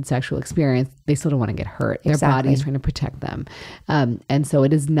unwanted sexual experience, they still don't want to get hurt. Their body is trying to protect them. And so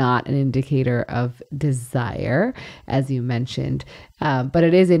it is not an indicator of desire, as you mentioned. But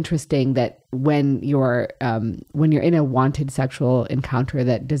it is interesting that when you're in a wanted sexual encounter,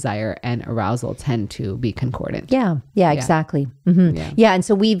 that desire and arousal tend to be concordant. Yeah, exactly. Yeah, and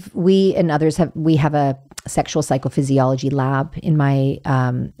so we and others have a sexual psychophysiology lab in my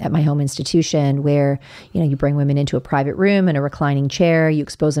at my home institution where you bring women into a private room in a reclining chair, you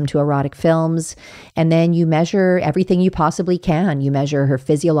expose them to erotic films, and then you measure everything you possibly can. You measure her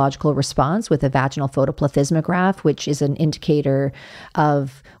physiological response with a vaginal photoplethysmograph, which is an indicator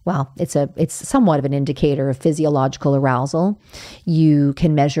of, well, it's somewhat of an indicator of physiological arousal. You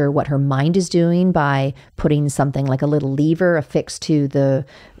can measure what her mind is doing by putting something like a little lever affixed to the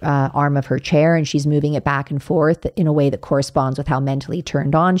arm of her chair, and she's moving it back and forth in a way that corresponds with how mentally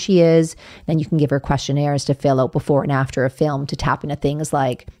turned on she is. Then you can give her questionnaires to fill out before and after a film to tap into things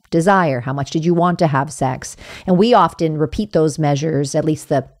like desire. How much did you want to have sex? And we often repeat those measures, at least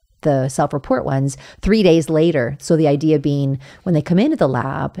the self-report ones, 3 days later. So the idea being, when they come into the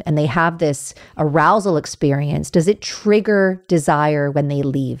lab and they have this arousal experience, does it trigger desire when they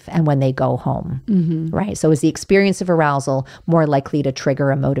leave and when they go home? Right? So is the experience of arousal more likely to trigger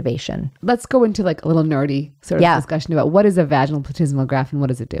a motivation? Let's go into like a little nerdy sort of discussion about what is a vaginal plethysmograph and what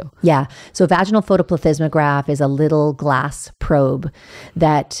does it do? Yeah. So vaginal photoplethysmograph is a little glass probe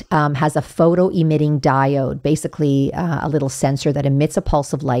that has a photo-emitting diode, basically a little sensor that emits a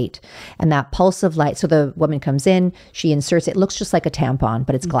pulse of light. And that pulse of light, so the woman comes in, she inserts it looks just like a tampon,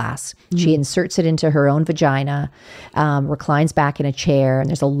 but it's glass. She inserts it into her own vagina, reclines back in a chair, and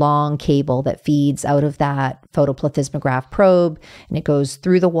there's a long cable that feeds out of that photoplethysmograph probe, and it goes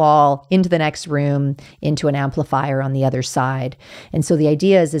through the wall into the next room, into an amplifier on the other side. And so the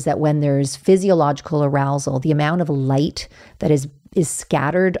idea is that when there's physiological arousal, the amount of light that is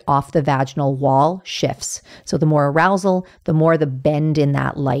scattered off the vaginal wall shifts. So the more arousal, the more the bend in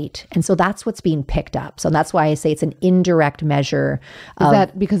that light. And so that's what's being picked up. So that's why I say it's an indirect measure. Is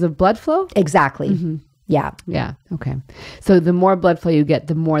that because of blood flow? Exactly. Yeah. Yeah. Okay. So the more blood flow you get,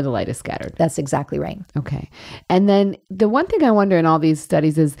 the more the light is scattered. That's exactly right. Okay. And then the one thing I wonder in all these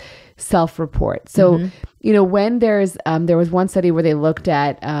studies is self-report. So when there was one study where they looked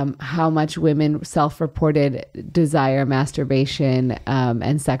at how much women self-reported desire, masturbation,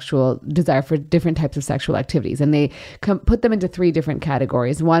 and sexual desire for different types of sexual activities, and they put them into 3 different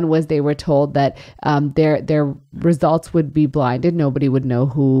categories. One was they were told that their results would be blinded; nobody would know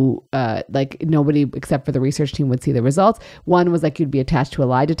who, nobody except for the research team would see the results. One was like you'd be attached to a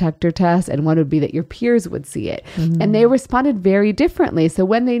lie detector test, and one would be that your peers would see it, and they responded very differently. So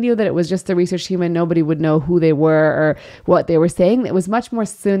when they knew that it was just the research team and nobody would know who they were or what they were saying, it was much more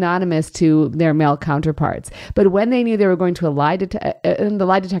synonymous to their male counterparts. But when they knew they were going to and the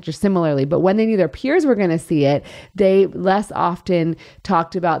lie detector similarly, but when they knew their peers were going to see it, they less often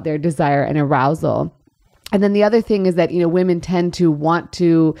talked about their desire and arousal. And then the other thing is that, women tend to want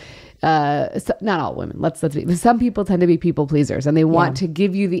to, not all women, let's be, some people tend to be people pleasers, and they want to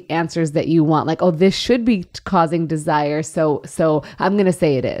give you the answers that you want. Like, oh, this should be causing desire. So I'm going to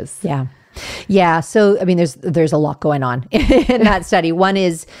say it is. Yeah. Yeah. So, there's a lot going on in that study. One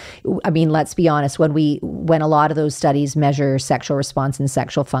is, let's be honest, when a lot of those studies measure sexual response and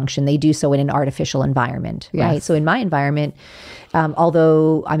sexual function, they do so in an artificial environment, right? So in my environment,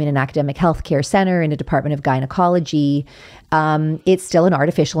 although I'm in an academic healthcare center in a department of gynecology, it's still an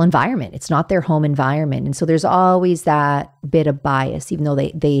artificial environment. It's not their home environment. And so there's always that bit of bias, even though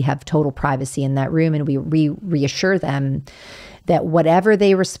they have total privacy in that room. And we reassure them that whatever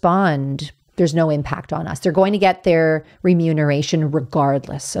they respond, there's no impact on us. They're going to get their remuneration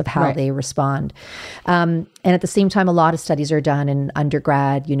regardless of how they respond. And at the same time, a lot of studies are done in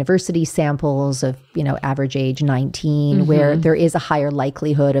undergrad university samples of, average age 19, where there is a higher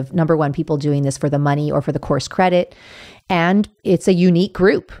likelihood of, number one, people doing this for the money or for the course credit. And it's a unique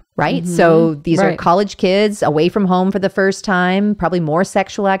group, right? So these are college kids away from home for the first time, probably more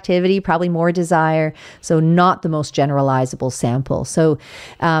sexual activity, probably more desire. So not the most generalizable sample. So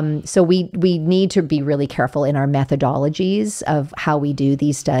we need to be really careful in our methodologies of how we do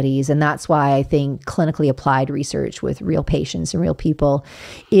these studies. And that's why I think clinically applied research with real patients and real people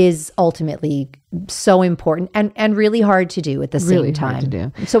is ultimately so important and really hard to do at the same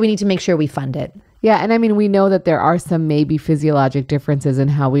time. So we need to make sure we fund it. Yeah. And we know that there are some maybe physiologic differences in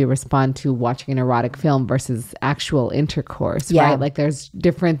how we respond to watching an erotic film versus actual intercourse, right? Like there's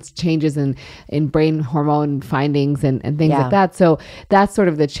different changes in brain hormone findings and things like that. So that's sort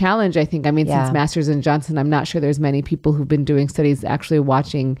of the challenge, I think. Since Masters and Johnson, I'm not sure there's many people who've been doing studies actually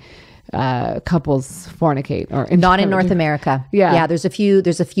watching couples fornicate or not in North America. There's a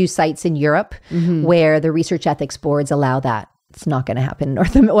few sites in Europe where the research ethics boards allow that. It's not going to happen in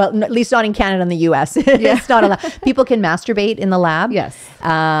North America. Well, at least not in Canada and the US. It's not allowed. People can masturbate in the lab. Yes.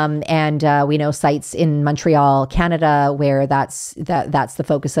 And we know sites in Montreal, Canada, where that's the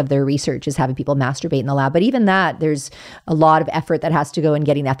focus of their research, is having people masturbate in the lab. But even that, there's a lot of effort that has to go in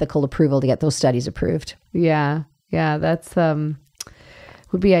getting ethical approval to get those studies approved. Yeah. Yeah. That's,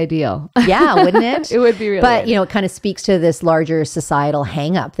 would be ideal. Yeah, wouldn't it? It would be really. But, it kind of speaks to this larger societal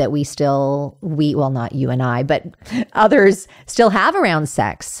hang up that well, not you and I, but others still have around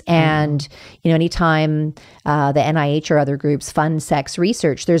sex. And, anytime the NIH or other groups fund sex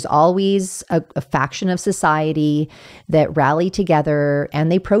research, there's always a faction of society that rally together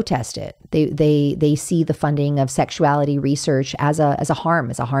and they protest it. They see the funding of sexuality research as a harm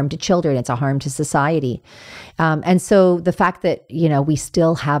to children. It's a harm to society. And so the fact that, we still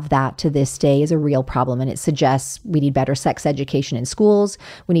have that to this day is a real problem. And it suggests we need better sex education in schools.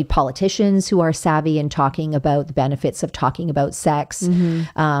 We need politicians who are savvy in talking about the benefits of talking about sex.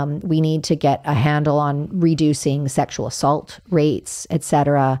 We need to get a handle on reducing sexual assault rates, et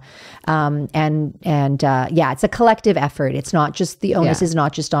cetera. It's a collective effort. It's not just, the onus is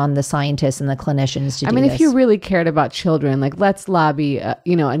not just on the scientists and the clinicians to do this. If you really cared about children, let's lobby,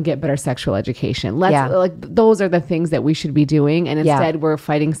 and get better sexual education. Those are the things that we should be doing. And instead we're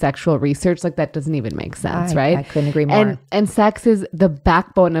fighting sexual research. That doesn't even make sense, right? I couldn't agree more. And sex is the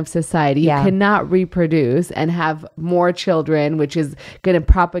backbone of society. You cannot reproduce and have more children, which is going to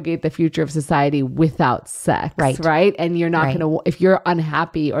propagate the future of society without sex, right? And you're not going to, if you're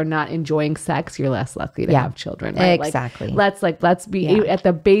unhappy or not enjoying sex, you're less likely to have children, right? Exactly. Let's be at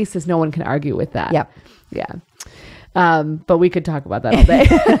the basis. No one can argue with that. Yep. Yeah. But we could talk about that all day.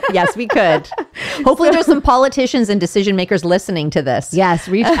 Yes, we could. Hopefully there's some politicians and decision makers listening to this. Yes,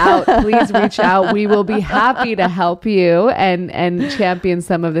 reach out. Please reach out. We will be happy to help you and champion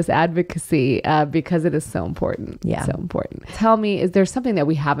some of this advocacy because it is so important. Yeah. So important. Tell me, is there something that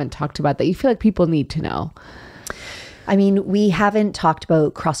we haven't talked about that you feel like people need to know? I mean, we haven't talked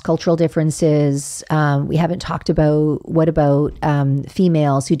about cross-cultural differences. We haven't talked about what about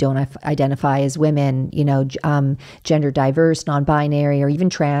females who don't identify as women, gender diverse, non-binary, or even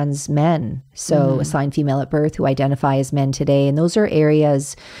trans men. So assigned female at birth who identify as men today. And those are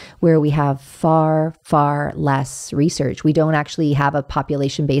areas where we have far, far less research. We don't actually have a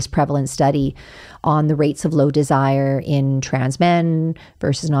population-based prevalence study on the rates of low desire in trans men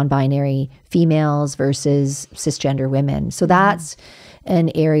versus non-binary females versus cisgender women. So that's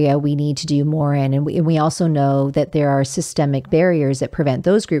an area we need to do more in. And we also know that there are systemic barriers that prevent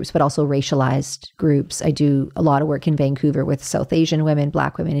those groups, but also racialized groups. I do a lot of work in Vancouver with South Asian women,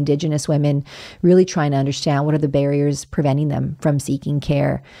 Black women, Indigenous women, really trying to understand what are the barriers preventing them from seeking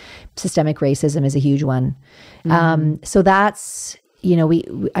care. Systemic racism is a huge one. So that's,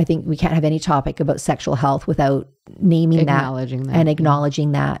 I think we can't have any topic about sexual health without naming that and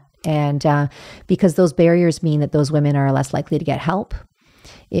acknowledging that. And because those barriers mean that those women are less likely to get help.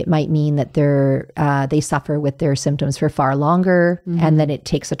 It might mean that they suffer with their symptoms for far longer, and then it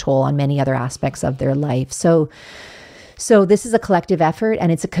takes a toll on many other aspects of their life. So this is a collective effort, and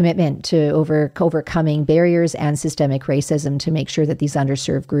it's a commitment to overcoming barriers and systemic racism to make sure that these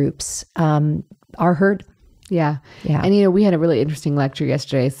underserved groups are heard. Yeah. And, we had a really interesting lecture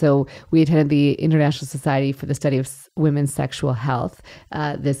yesterday. So we attended the International Society for the Study of Women's Sexual Health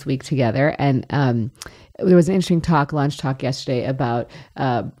this week together. And there was an interesting lunch talk yesterday about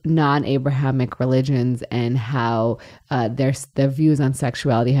non-Abrahamic religions and how their views on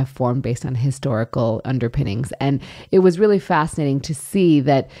sexuality have formed based on historical underpinnings. And it was really fascinating to see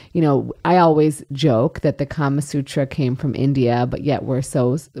that, I always joke that the Kama Sutra came from India, but yet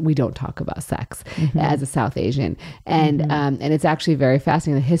we don't talk about sex as a South Asian. And it's actually very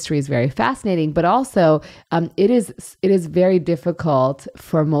fascinating. The history is very fascinating, but also it is very difficult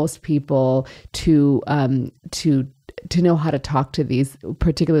for most people to know how to talk to these,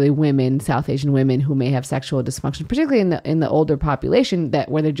 particularly women, South Asian women who may have sexual dysfunction, particularly in the older population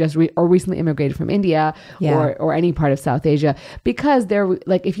where they're just or recently immigrated from India or any part of South Asia, because they're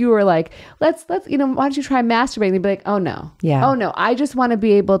like, if you were like, let's why don't you try masturbating? They'd be like, oh no, I just want to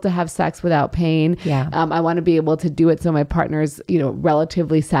be able to have sex without pain. I want to be able to do it so my partner's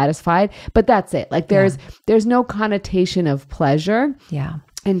relatively satisfied, but that's it. Like there's no connotation of pleasure.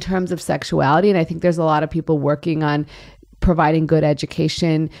 In terms of sexuality. And I think there's a lot of people working on providing good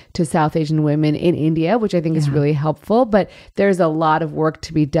education to South Asian women in India, which I think is really helpful. But there's a lot of work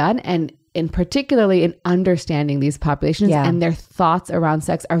to be done. And particularly in understanding these populations and their thoughts around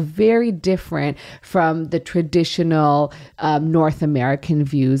sex are very different from the traditional North American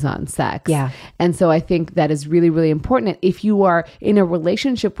views on sex. And so I think that is really, really important. And if you are in a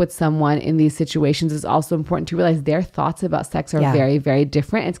relationship with someone in these situations, it's also important to realize their thoughts about sex are very, very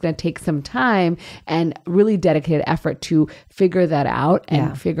different. It's going to take some time and really dedicated effort to figure that out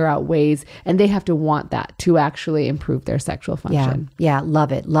and figure out ways. And they have to want that to actually improve their sexual function.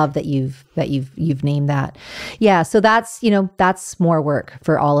 Love it. Love that you've named that. So that's more work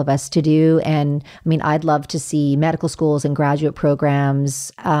for all of us to do. And I mean, I'd love to see medical schools and graduate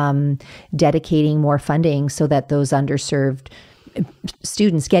programs dedicating more funding so that those underserved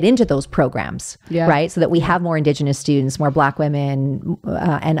students get into those programs, right? So that we have more Indigenous students, more Black women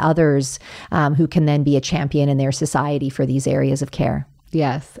and others who can then be a champion in their society for these areas of care.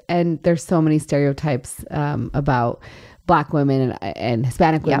 Yes. And there's so many stereotypes about Black women and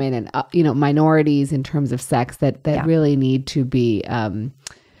Hispanic women and, minorities in terms of sex that really need to be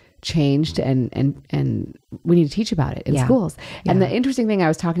changed and we need to teach about it in schools. And the interesting thing, I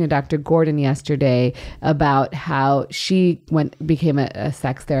was talking to Dr. Gordon yesterday about how she became a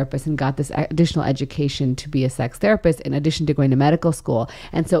sex therapist and got this additional education to be a sex therapist in addition to going to medical school.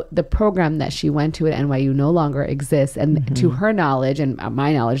 And so the program that she went to at NYU no longer exists. And to her knowledge and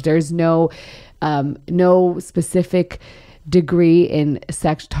my knowledge, there's no specific degree in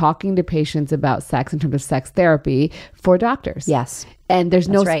sex, talking to patients about sex in terms of sex therapy for doctors. And there's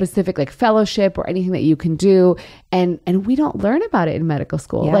no specific like fellowship or anything that you can do. And we don't learn about it in medical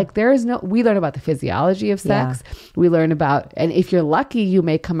school. Like we learn about the physiology of sex. We learn about, and if you're lucky, you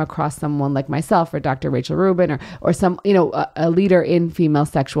may come across someone like myself or Dr. Rachel Rubin or some, a leader in female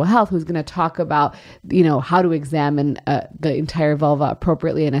sexual health who's going to talk about, how to examine the entire vulva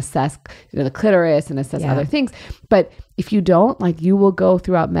appropriately and assess the clitoris and assess other things. But if you don't, you will go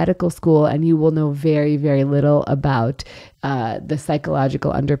throughout medical school and you will know very, very little about the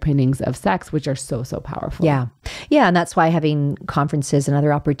psychological underpinnings of sex, which are so, so powerful. Yeah. Yeah. And that's why having conferences and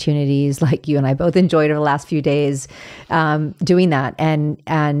other opportunities like you and I both enjoyed over the last few days, doing that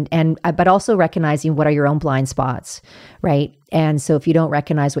but also recognizing what are your own blind spots, right? And so if you don't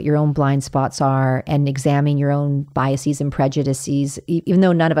recognize what your own blind spots are and examine your own biases and prejudices, even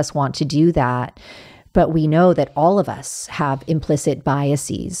though none of us want to do that, but we know that all of us have implicit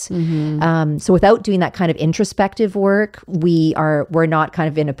biases. So without doing that kind of introspective work, we're not kind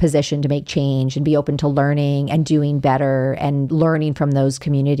of in a position to make change and be open to learning and doing better and learning from those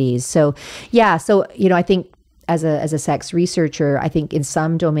communities. So yeah, so I think as a sex researcher, I think in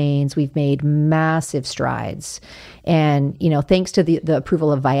some domains we've made massive strides. And, thanks to the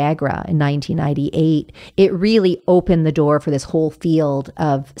approval of Viagra in 1998, it really opened the door for this whole field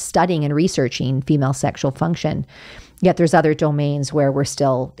of studying and researching female sexual function. Yet there's other domains where we're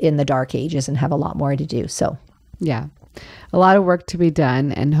still in the dark ages and have a lot more to do. So, yeah. A lot of work to be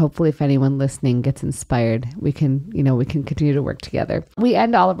done, and hopefully if anyone listening gets inspired, we can continue to work together. We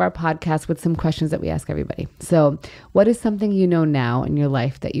end all of our podcasts with some questions that we ask everybody. So, what is something you know now in your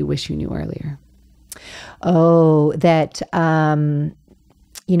life that you wish you knew earlier? Oh, that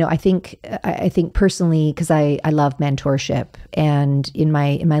I think personally, because I love mentorship, and in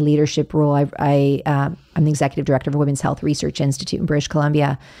my leadership role, I'm the executive director of a Women's Health Research Institute in British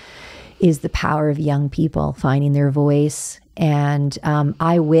Columbia, is the power of young people finding their voice. And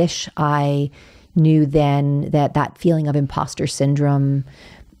I wish I knew then that feeling of imposter syndrome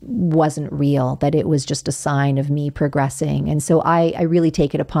wasn't real, that it was just a sign of me progressing. And so I really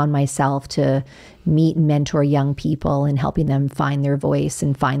take it upon myself to meet and mentor young people and helping them find their voice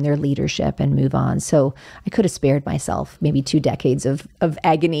and find their leadership and move on. So I could have spared myself maybe 2 decades of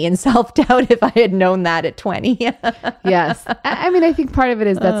agony and self-doubt if I had known that at 20. Yes. I mean, I think part of it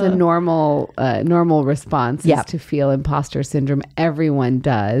is that's a normal response is to feel imposter syndrome. Everyone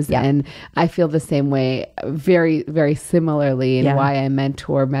does. Yeah. And I feel the same way very, very similarly in why I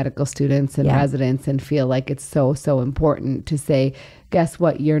mentor medical students and residents and feel like it's so, so important to say, guess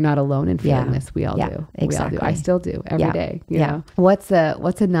what? You're not alone in feeling this. We all do. Exactly. We all do. I still do every day. You know? What's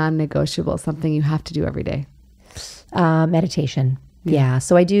a non-negotiable, something you have to do every day? Meditation. Yeah.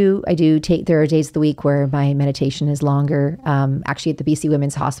 So I do take, there are days of the week where my meditation is longer. Actually at the BC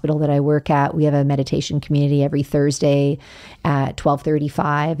Women's Hospital that I work at, we have a meditation community every Thursday at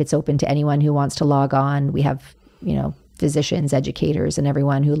 12:35. It's open to anyone who wants to log on. We have, physicians, educators, and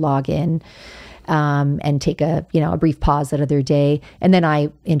everyone who log in. And take a brief pause out of their day. And then I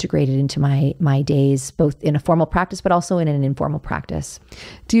integrate it into my days, both in a formal practice, but also in an informal practice.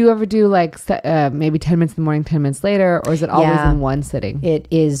 Do you ever do maybe 10 minutes in the morning, 10 minutes later, or is it always in one sitting? It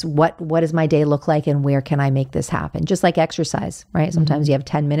is what does my day look like and where can I make this happen? Just like exercise, right? Sometimes you have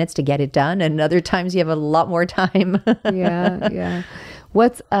 10 minutes to get it done and other times you have a lot more time. Yeah.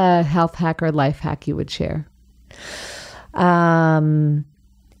 What's a health hack or life hack you would share?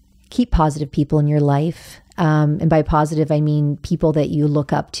 Keep positive people in your life. And by positive, I mean people that you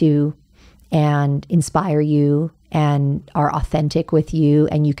look up to and inspire you and are authentic with you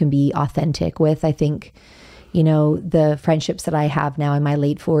and you can be authentic with. I think, the friendships that I have now in my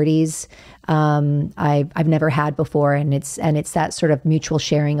late 40s, I've never had before. And it's that sort of mutual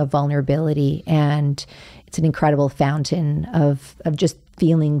sharing of vulnerability. And it's an incredible fountain of just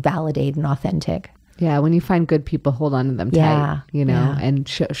feeling validated and authentic. Yeah, when you find good people, hold on to them tight, and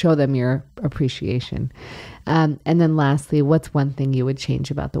show them your appreciation. And then lastly, what's one thing you would change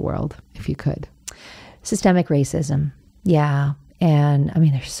about the world if you could? Systemic racism. Yeah. And I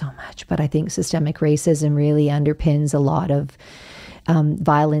mean, there's so much, but I think systemic racism really underpins a lot of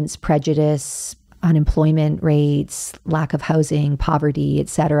violence, prejudice, unemployment rates, lack of housing, poverty,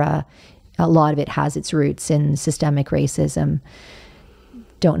 etc. A lot of it has its roots in systemic racism.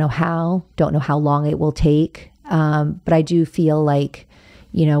 Don't know how long it will take. But I do feel like,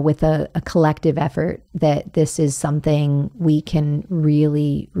 with a collective effort that this is something we can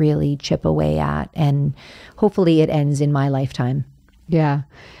really, really chip away at. And hopefully it ends in my lifetime. Yeah.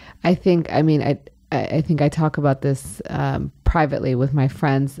 I think I talk about this privately with my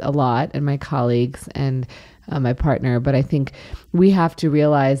friends a lot and my colleagues and my partner, but I think we have to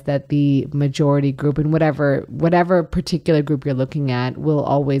realize that the majority group and whatever particular group you're looking at will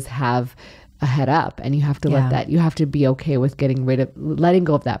always have a head up, and you have to you have to be okay with letting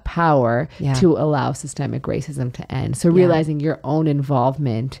go of that power to allow systemic racism to end. So realizing your own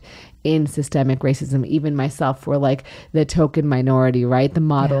involvement in systemic racism, even myself, we're like the token minority, right? The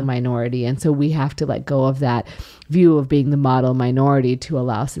model minority. And so we have to let go of that view of being the model minority to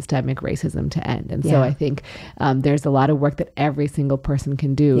allow systemic racism to end. And so I think there's a lot of work that every single person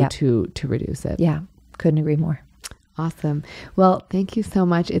can do to reduce it. Yeah, couldn't agree more. Awesome. Well, thank you so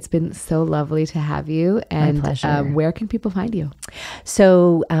much. It's been so lovely to have you. And My pleasure. Where can people find you?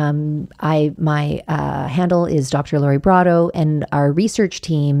 So my handle is Dr. Lori Brotto, and our research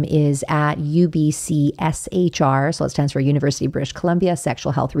team is at UBCSHR. So it stands for University of British Columbia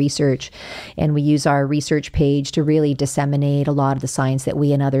Sexual Health Research. And we use our research page to really disseminate a lot of the science that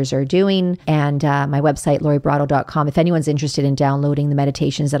we and others are doing. And my website, loribrotto.com. If anyone's interested in downloading the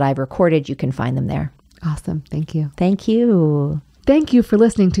meditations that I've recorded, you can find them there. Awesome. Thank you. Thank you. Thank you for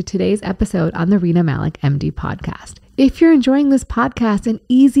listening to today's episode on the Rena Malik MD podcast. If you're enjoying this podcast, an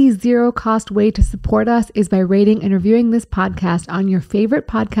easy zero-cost way to support us is by rating and reviewing this podcast on your favorite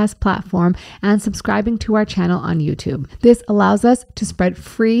podcast platform and subscribing to our channel on YouTube. This allows us to spread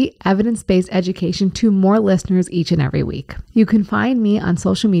free, evidence-based education to more listeners each and every week. You can find me on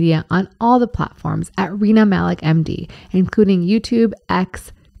social media on all the platforms at Rena Malik MD, including YouTube,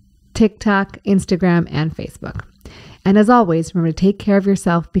 X, TikTok, Instagram, and Facebook. And as always, remember to take care of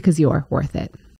yourself because you're worth it.